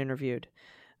already been interviewed.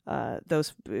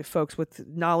 Those folks with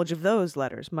knowledge of those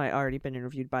letters might already been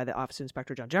interviewed by the Office of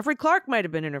Inspector General. Jeffrey Clark might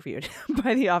have been interviewed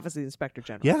by the Office of the Inspector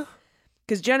General. Yeah.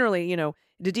 Because generally,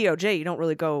 the DOJ, you don't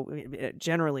really go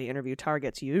generally interview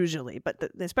targets usually, but the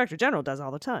Inspector General does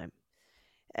all the time.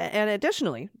 And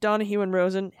additionally, Donahue and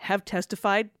Rosen have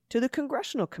testified to the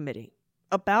Congressional Committee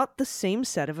about the same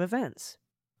set of events.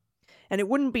 And it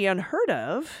wouldn't be unheard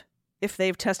of if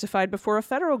they've testified before a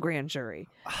federal grand jury.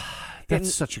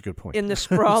 That's such a good point. In the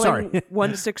sprawling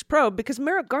 1-6 probe, because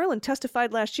Merrick Garland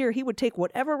testified last year he would take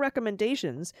whatever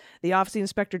recommendations the Office of the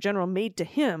Inspector General made to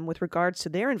him with regards to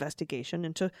their investigation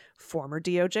into former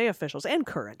DOJ officials and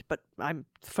current, but I'm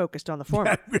focused on the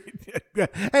former.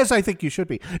 As I think you should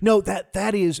be. No,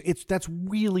 that's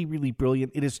really, really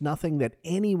brilliant. It is nothing that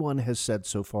anyone has said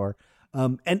so far.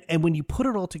 And when you put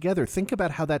it all together, think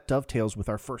about how that dovetails with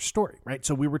our first story, right?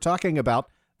 So we were talking about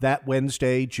that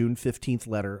Wednesday, June 15th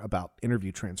letter about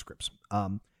interview transcripts.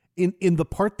 In the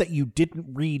part that you didn't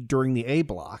read during the A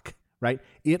block, right,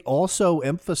 it also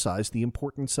emphasized the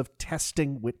importance of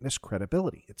testing witness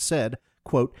credibility. It said,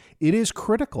 quote, "It is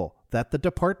critical that the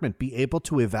department be able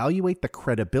to evaluate the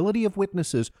credibility of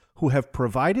witnesses who have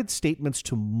provided statements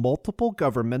to multiple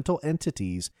governmental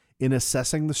entities in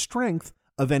assessing the strength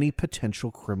of any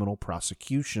potential criminal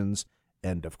prosecutions,"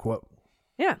 end of quote.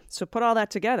 Yeah, so put all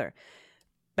that together.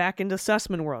 Back into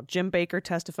Sussman world, Jim Baker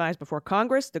testifies before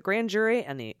Congress, the grand jury,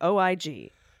 and the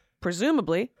OIG.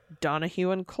 Presumably,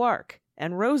 Donahue and Clark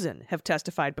and Rosen have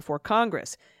testified before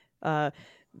Congress, the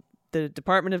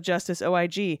Department of Justice,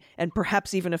 OIG, and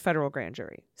perhaps even a federal grand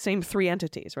jury. Same three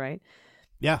entities, right?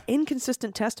 Yeah.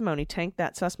 Inconsistent testimony tanked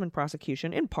that Sussman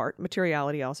prosecution. In part,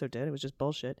 materiality also did. It was just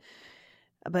bullshit.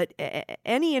 But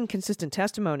any inconsistent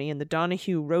testimony in the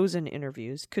Donahue-Rosen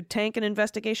interviews could tank an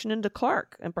investigation into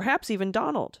Clark and perhaps even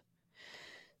Donald.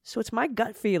 So it's my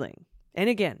gut feeling, and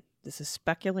again, this is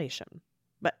speculation,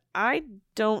 but I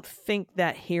don't think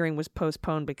that hearing was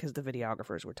postponed because the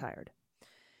videographers were tired.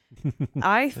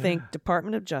 I think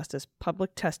Department of Justice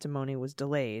public testimony was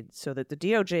delayed so that the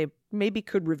DOJ maybe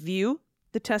could review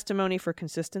the testimony for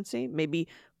consistency, maybe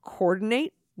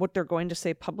coordinate what they're going to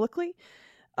say publicly,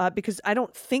 because I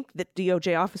don't think that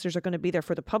DOJ officers are going to be there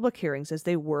for the public hearings as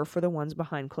they were for the ones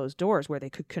behind closed doors where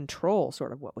they could control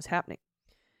sort of what was happening.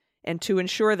 And to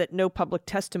ensure that no public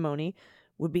testimony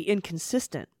would be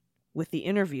inconsistent with the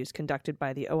interviews conducted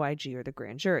by the OIG or the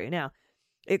grand jury. Now,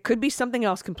 it could be something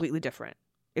else completely different.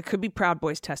 It could be Proud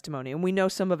Boy's testimony, and we know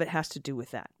some of it has to do with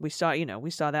that. We saw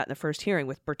that in the first hearing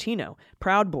with Bertino.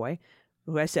 Proud Boy,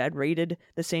 who I said raided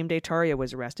the same day Tarrio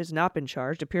was arrested, has not been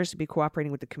charged, appears to be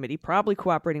cooperating with the committee, probably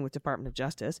cooperating with Department of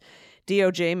Justice.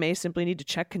 DOJ may simply need to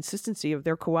check consistency of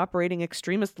their cooperating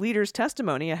extremist leaders'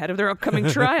 testimony ahead of their upcoming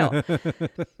trial.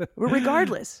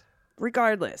 Regardless,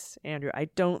 Andrew, I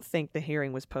don't think the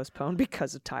hearing was postponed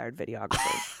because of tired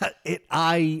videographers.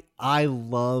 I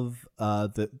love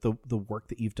the work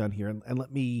that you've done here, and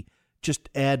let me just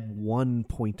add one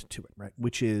point to it, right?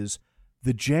 Which is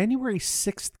the January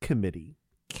 6th committee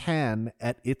can,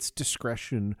 at its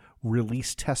discretion,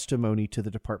 release testimony to the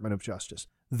Department of Justice.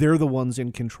 They're the ones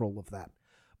in control of that.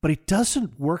 But it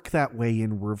doesn't work that way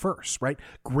in reverse, right?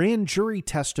 Grand jury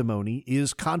testimony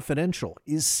is confidential,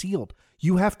 is sealed.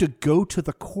 You have to go to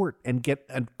the court and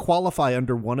qualify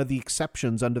under one of the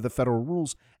exceptions under the federal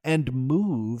rules and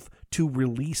move to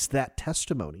release that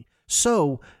testimony.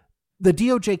 So the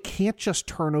DOJ can't just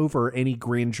turn over any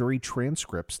grand jury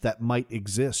transcripts that might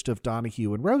exist of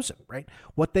Donahue and Rosen, right?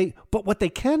 What they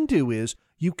can do is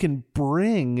you can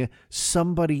bring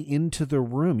somebody into the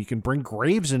room. You can bring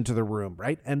Graves into the room,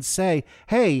 right? And say,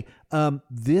 hey,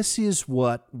 this is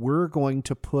what we're going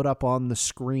to put up on the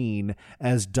screen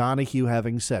as Donahue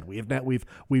having said.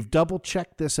 We've double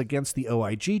checked this against the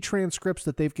OIG transcripts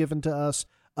that they've given to us.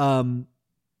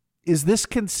 Is this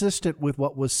consistent with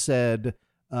what was said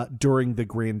during the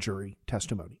grand jury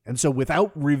testimony? And so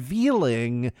without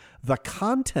revealing the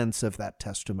contents of that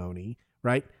testimony,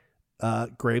 right,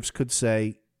 Graves could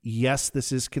say, yes,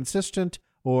 this is consistent,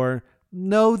 or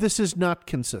no, this is not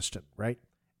consistent, right?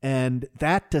 And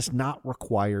that does not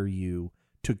require you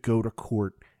to go to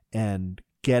court and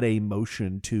get a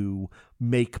motion to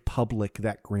make public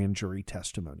that grand jury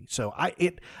testimony. So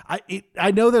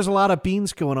I know there's a lot of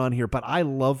beans going on here, but I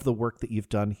love the work that you've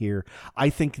done here. I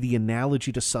think the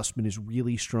analogy to Sussman is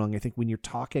really strong. I think when you're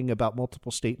talking about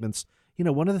multiple statements,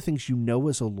 one of the things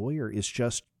as a lawyer is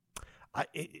just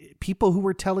people who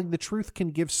are telling the truth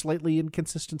can give slightly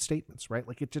inconsistent statements, right?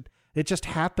 Like it just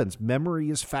happens. Memory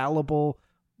is fallible.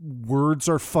 Words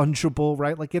are fungible,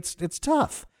 right? Like it's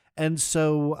tough. And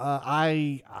so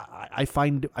I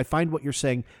find what you're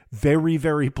saying very,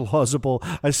 very plausible.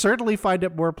 I certainly find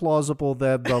it more plausible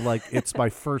than the it's my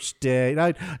first day.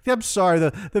 I'm sorry,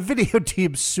 the video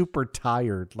team's super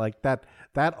tired. Like that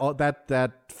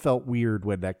felt weird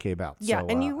when that came out. Yeah, so,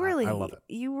 and I love it.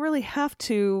 You really have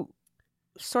to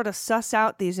sort of suss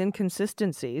out these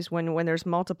inconsistencies when there's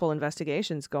multiple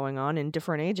investigations going on in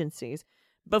different agencies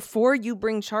before you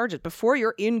bring charges, before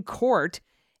you're in court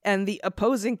and the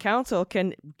opposing counsel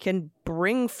can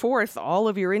bring forth all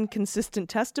of your inconsistent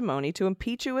testimony to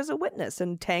impeach you as a witness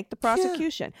and tank the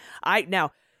prosecution. Yeah.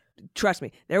 Now, trust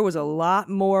me, there was a lot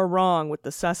more wrong with the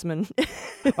Sussman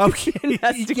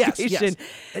investigation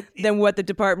than what the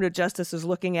Department of Justice is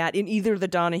looking at in either the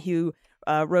Donahue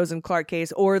Rosen Clark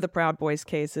case or the Proud Boys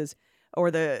cases or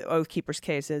the Oath Keepers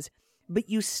cases. But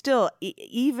you still,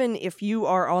 even if you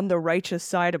are on the righteous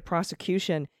side of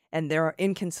prosecution and there are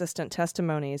inconsistent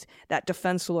testimonies, that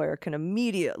defense lawyer can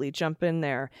immediately jump in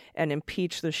there and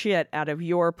impeach the shit out of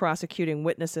your prosecuting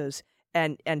witnesses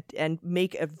and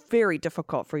make it very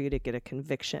difficult for you to get a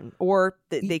conviction. Or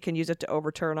they can use it to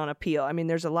overturn on appeal. I mean,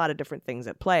 there's a lot of different things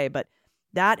at play, but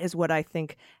that is what I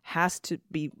think has to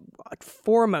be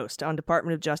foremost on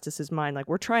Department of Justice's mind. Like,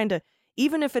 we're trying to,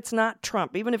 even if it's not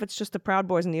Trump, even if it's just the Proud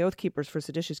Boys and the Oath Keepers for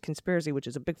seditious conspiracy, which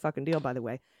is a big fucking deal, by the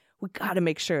way, we got to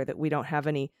make sure that we don't have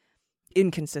any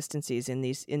inconsistencies in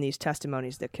these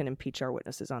testimonies that can impeach our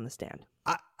witnesses on the stand.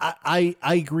 I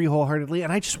agree wholeheartedly.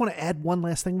 And I just want to add one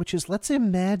last thing, which is let's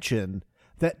imagine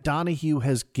that Donahue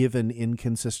has given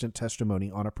inconsistent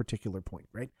testimony on a particular point,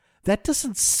 right? That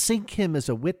doesn't sink him as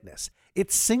a witness.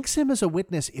 It sinks him as a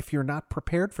witness if you're not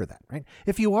prepared for that, right?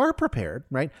 If you are prepared,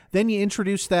 right, then you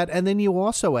introduce that, and then you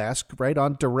also ask, right,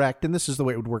 on direct, and this is the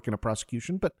way it would work in a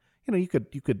prosecution, but you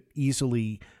could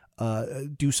easily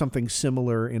do something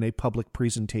similar in a public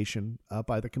presentation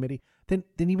by the committee. Then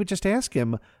you would just ask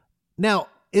him, now,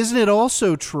 isn't it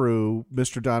also true,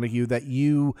 Mr. Donahue, that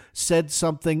you said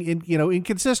something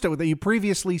inconsistent with that? You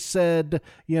previously said,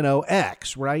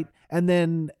 X, right? And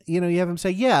then, you have him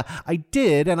say, yeah, I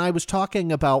did. And I was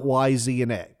talking about Y, Z,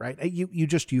 and A, right?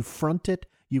 You front it.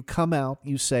 You come out,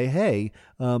 you say, hey,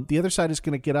 the other side is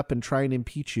going to get up and try and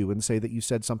impeach you and say that you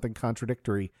said something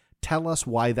contradictory. Tell us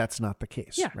why that's not the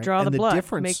case. Yeah, right? draw and the blood.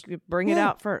 Difference, bring it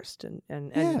out first, and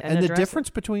the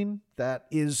difference between that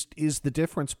is the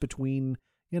difference between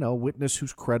a witness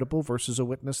who's credible versus a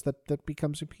witness that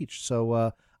becomes impeached.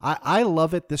 So I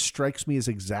love it. This strikes me as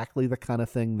exactly the kind of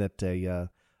thing that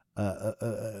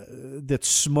that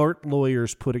smart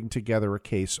lawyers putting together a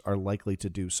case are likely to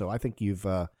do. So I think you've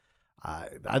done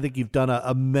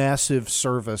a massive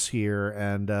service here,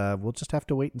 and we'll just have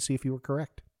to wait and see if you were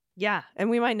correct. Yeah, and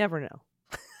we might never know.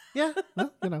 Yeah,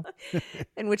 well,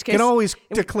 in which case, can always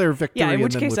declare victory. Yeah, in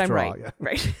which and then case withdraw. I'm right. Yeah.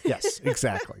 Right. Yes,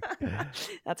 exactly.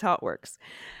 That's how it works.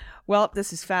 Well,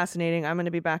 this is fascinating. I'm going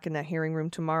to be back in that hearing room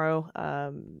tomorrow.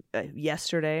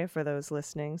 Yesterday, for those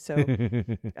listening, so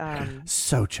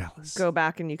so jealous. Go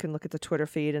back and you can look at the Twitter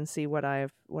feed and see what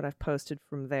I've posted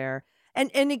from there.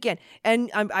 And again,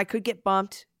 I could get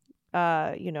bumped.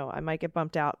 I might get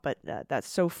bumped out, but that's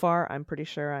so far. I'm pretty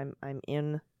sure I'm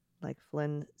in like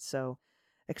Flynn. So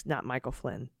it's not Michael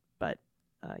Flynn, but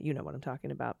you know what I'm talking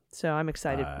about. So I'm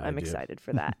excited. I'm excited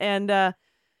for that. And I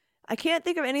can't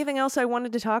think of anything else I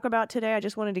wanted to talk about today. I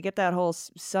just wanted to get that whole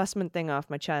Sussman thing off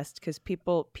my chest because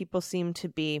people seem to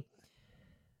be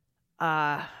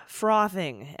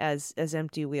frothing, as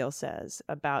Empty Wheel says,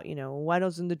 about, why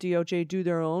doesn't the DOJ do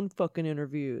their own fucking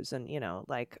interviews? And,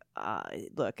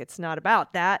 look, it's not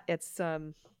about that. It's a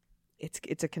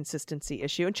consistency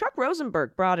issue. And Chuck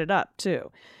Rosenberg brought it up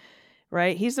too,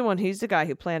 right? He's the guy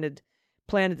who planted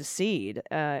the seed.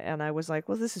 And I was like,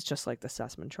 well, this is just like the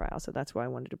Sussman trial. So that's why I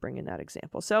wanted to bring in that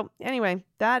example. So anyway,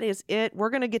 that is it. We're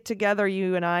going to get together,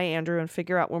 you and I, Andrew, and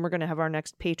figure out when we're going to have our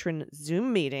next patron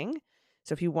Zoom meeting.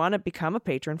 So if you want to become a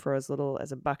patron for as little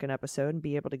as $1 an episode and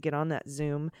be able to get on that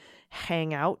Zoom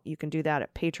hangout, you can do that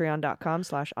at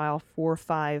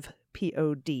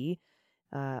patreon.com/aisle45pod,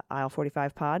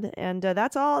 aisle45pod. And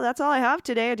that's all I have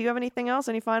today. Do you have anything else?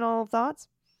 Any final thoughts?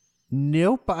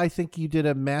 Nope. I think you did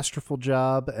a masterful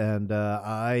job, and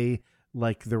I,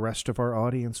 like the rest of our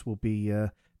audience, will be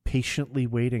patiently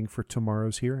waiting for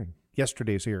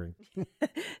yesterday's hearing.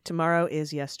 Tomorrow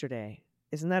is yesterday.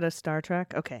 Isn't that a Star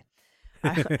Trek? Okay.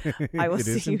 I will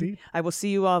see you. Indeed. I will see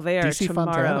you all there DC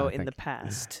tomorrow Fontana, in the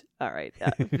past. All right.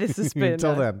 This has been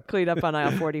Clean Up on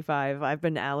Aisle 45. I've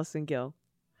been Allison Gill.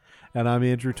 And I'm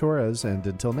Andrew Torres. And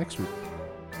until next week.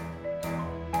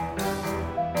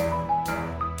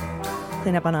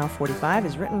 Clean Up on Aisle 45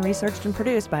 is written, researched, and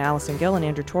produced by Allison Gill and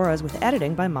Andrew Torres with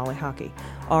editing by Molly Hockey.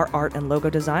 Our art and logo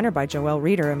design are by Joelle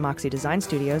Reeder and Moxie Design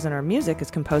Studios, and our music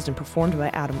is composed and performed by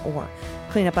Adam Orr.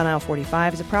 Clean Up on Aisle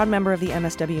 45 is a proud member of the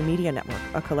MSW Media Network,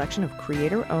 a collection of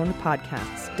creator-owned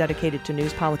podcasts dedicated to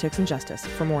news, politics, and justice.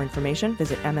 For more information,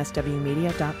 visit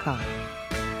mswmedia.com.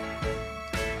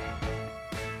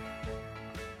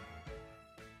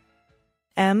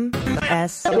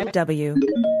 MSW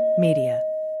Media.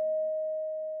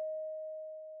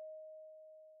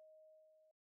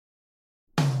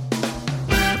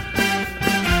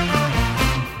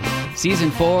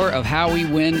 Season 4 of How We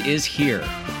Win is here.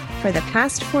 For the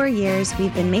past 4 years,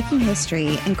 we've been making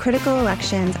history in critical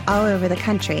elections all over the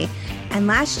country. And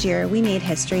last year, we made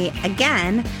history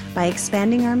again by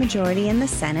expanding our majority in the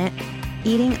Senate,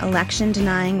 eating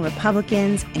election-denying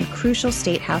Republicans in crucial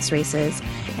state house races,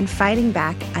 and fighting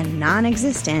back a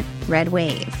non-existent red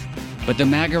wave. But the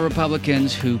MAGA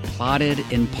Republicans who plotted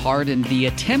and pardoned the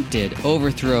attempted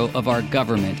overthrow of our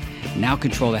government now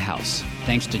control the House,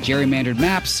 thanks to gerrymandered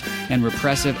maps and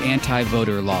repressive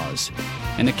anti-voter laws.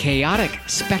 And the chaotic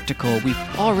spectacle we've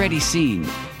already seen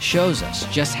shows us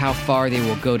just how far they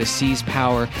will go to seize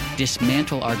power,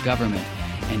 dismantle our government,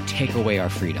 and take away our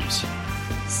freedoms.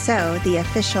 So, the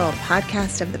official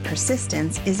podcast of The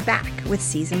Persistence is back with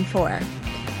Season 4.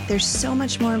 There's so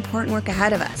much more important work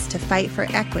ahead of us to fight for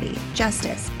equity,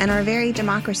 justice, and our very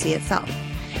democracy itself.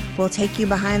 We'll take you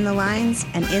behind the lines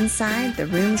and inside the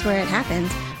rooms where it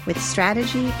happens with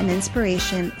strategy and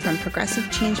inspiration from progressive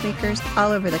changemakers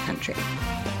all over the country.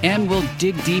 And we'll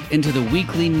dig deep into the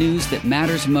weekly news that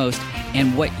matters most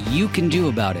and what you can do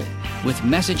about it with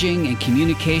messaging and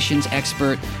communications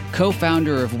expert,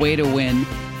 co-founder of Way to Win,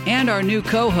 and our new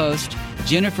co-host,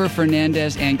 Jennifer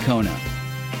Fernandez Ancona.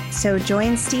 So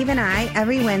join Steve and I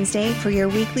every Wednesday for your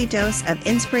weekly dose of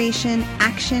inspiration,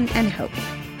 action, and hope.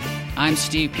 I'm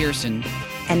Steve Pearson.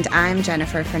 And I'm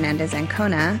Jennifer Fernandez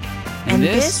Ancona. And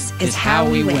this is how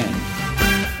we win.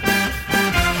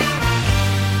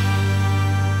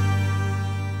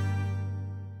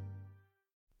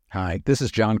 Hi, this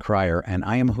is John Cryer, and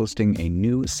I am hosting a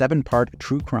new 7-part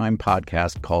true crime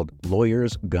podcast called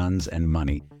Lawyers, Guns, and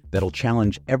Money that'll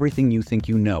challenge everything you think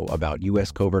you know about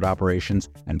U.S. covert operations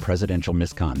and presidential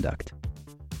misconduct.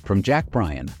 From Jack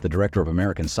Bryan, the director of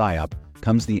American PSYOP,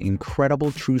 comes the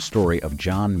incredible true story of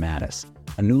John Mattis,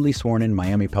 a newly sworn-in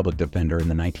Miami public defender in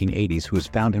the 1980s who has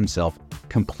found himself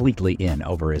completely in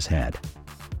over his head.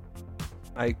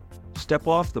 I step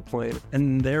off the plane,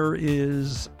 and there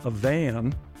is a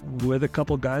van with a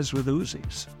couple guys with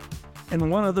Uzis.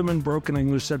 And one of them in broken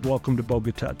English said, "Welcome to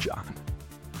Bogota, John."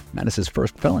 Mattis's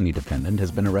first felony defendant has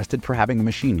been arrested for having a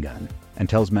machine gun and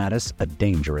tells Mattis a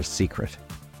dangerous secret.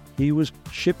 He was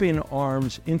shipping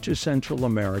arms into Central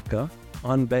America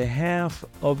on behalf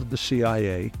of the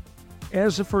CIA.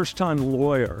 As a first-time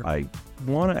lawyer, I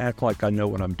want to act like I know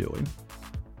what I'm doing.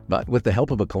 But with the help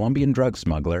of a Colombian drug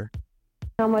smuggler,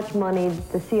 how much money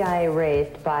the CIA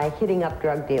raised by hitting up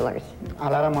drug dealers? A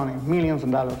lot of money, millions of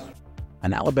dollars.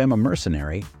 An Alabama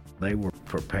mercenary, they were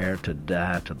prepared to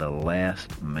die to the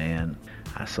last man.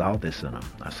 I saw this in them.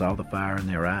 I saw the fire in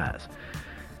their eyes.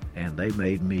 And they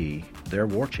made me their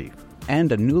war chief.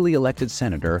 And a newly elected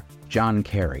senator, John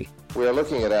Kerry. We are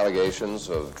looking at allegations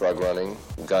of drug running,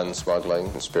 gun smuggling,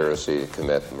 conspiracy to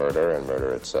commit murder and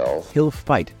murder itself. He'll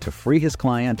fight to free his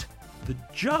client. The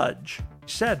judge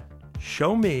said,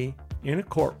 "Show me in a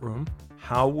courtroom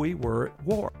how we were at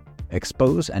war."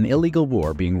 Expose an illegal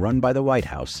war being run by the White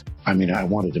House. I mean, I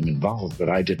wanted him involved, but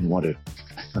I didn't want to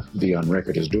be on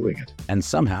record as doing it. And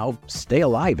somehow stay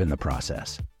alive in the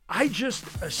process. I just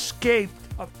escaped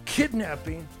a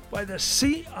kidnapping by the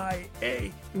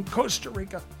CIA in Costa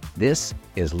Rica. This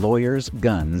is Lawyers,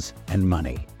 Guns, and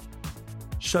Money.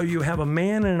 So you have a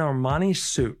man in an Armani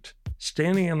suit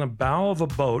standing in the bow of a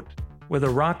boat with a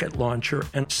rocket launcher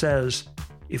and says,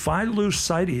 "If I lose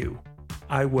sight of you,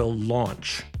 I will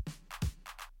launch.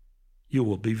 You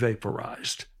will be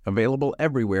vaporized." Available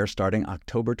everywhere starting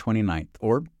October 29th,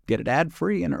 or get it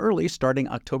ad-free and early starting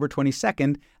October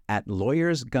 22nd at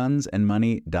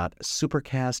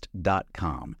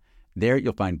lawyersgunsandmoney.supercast.com. There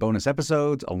you'll find bonus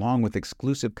episodes along with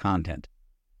exclusive content.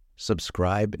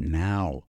 Subscribe now.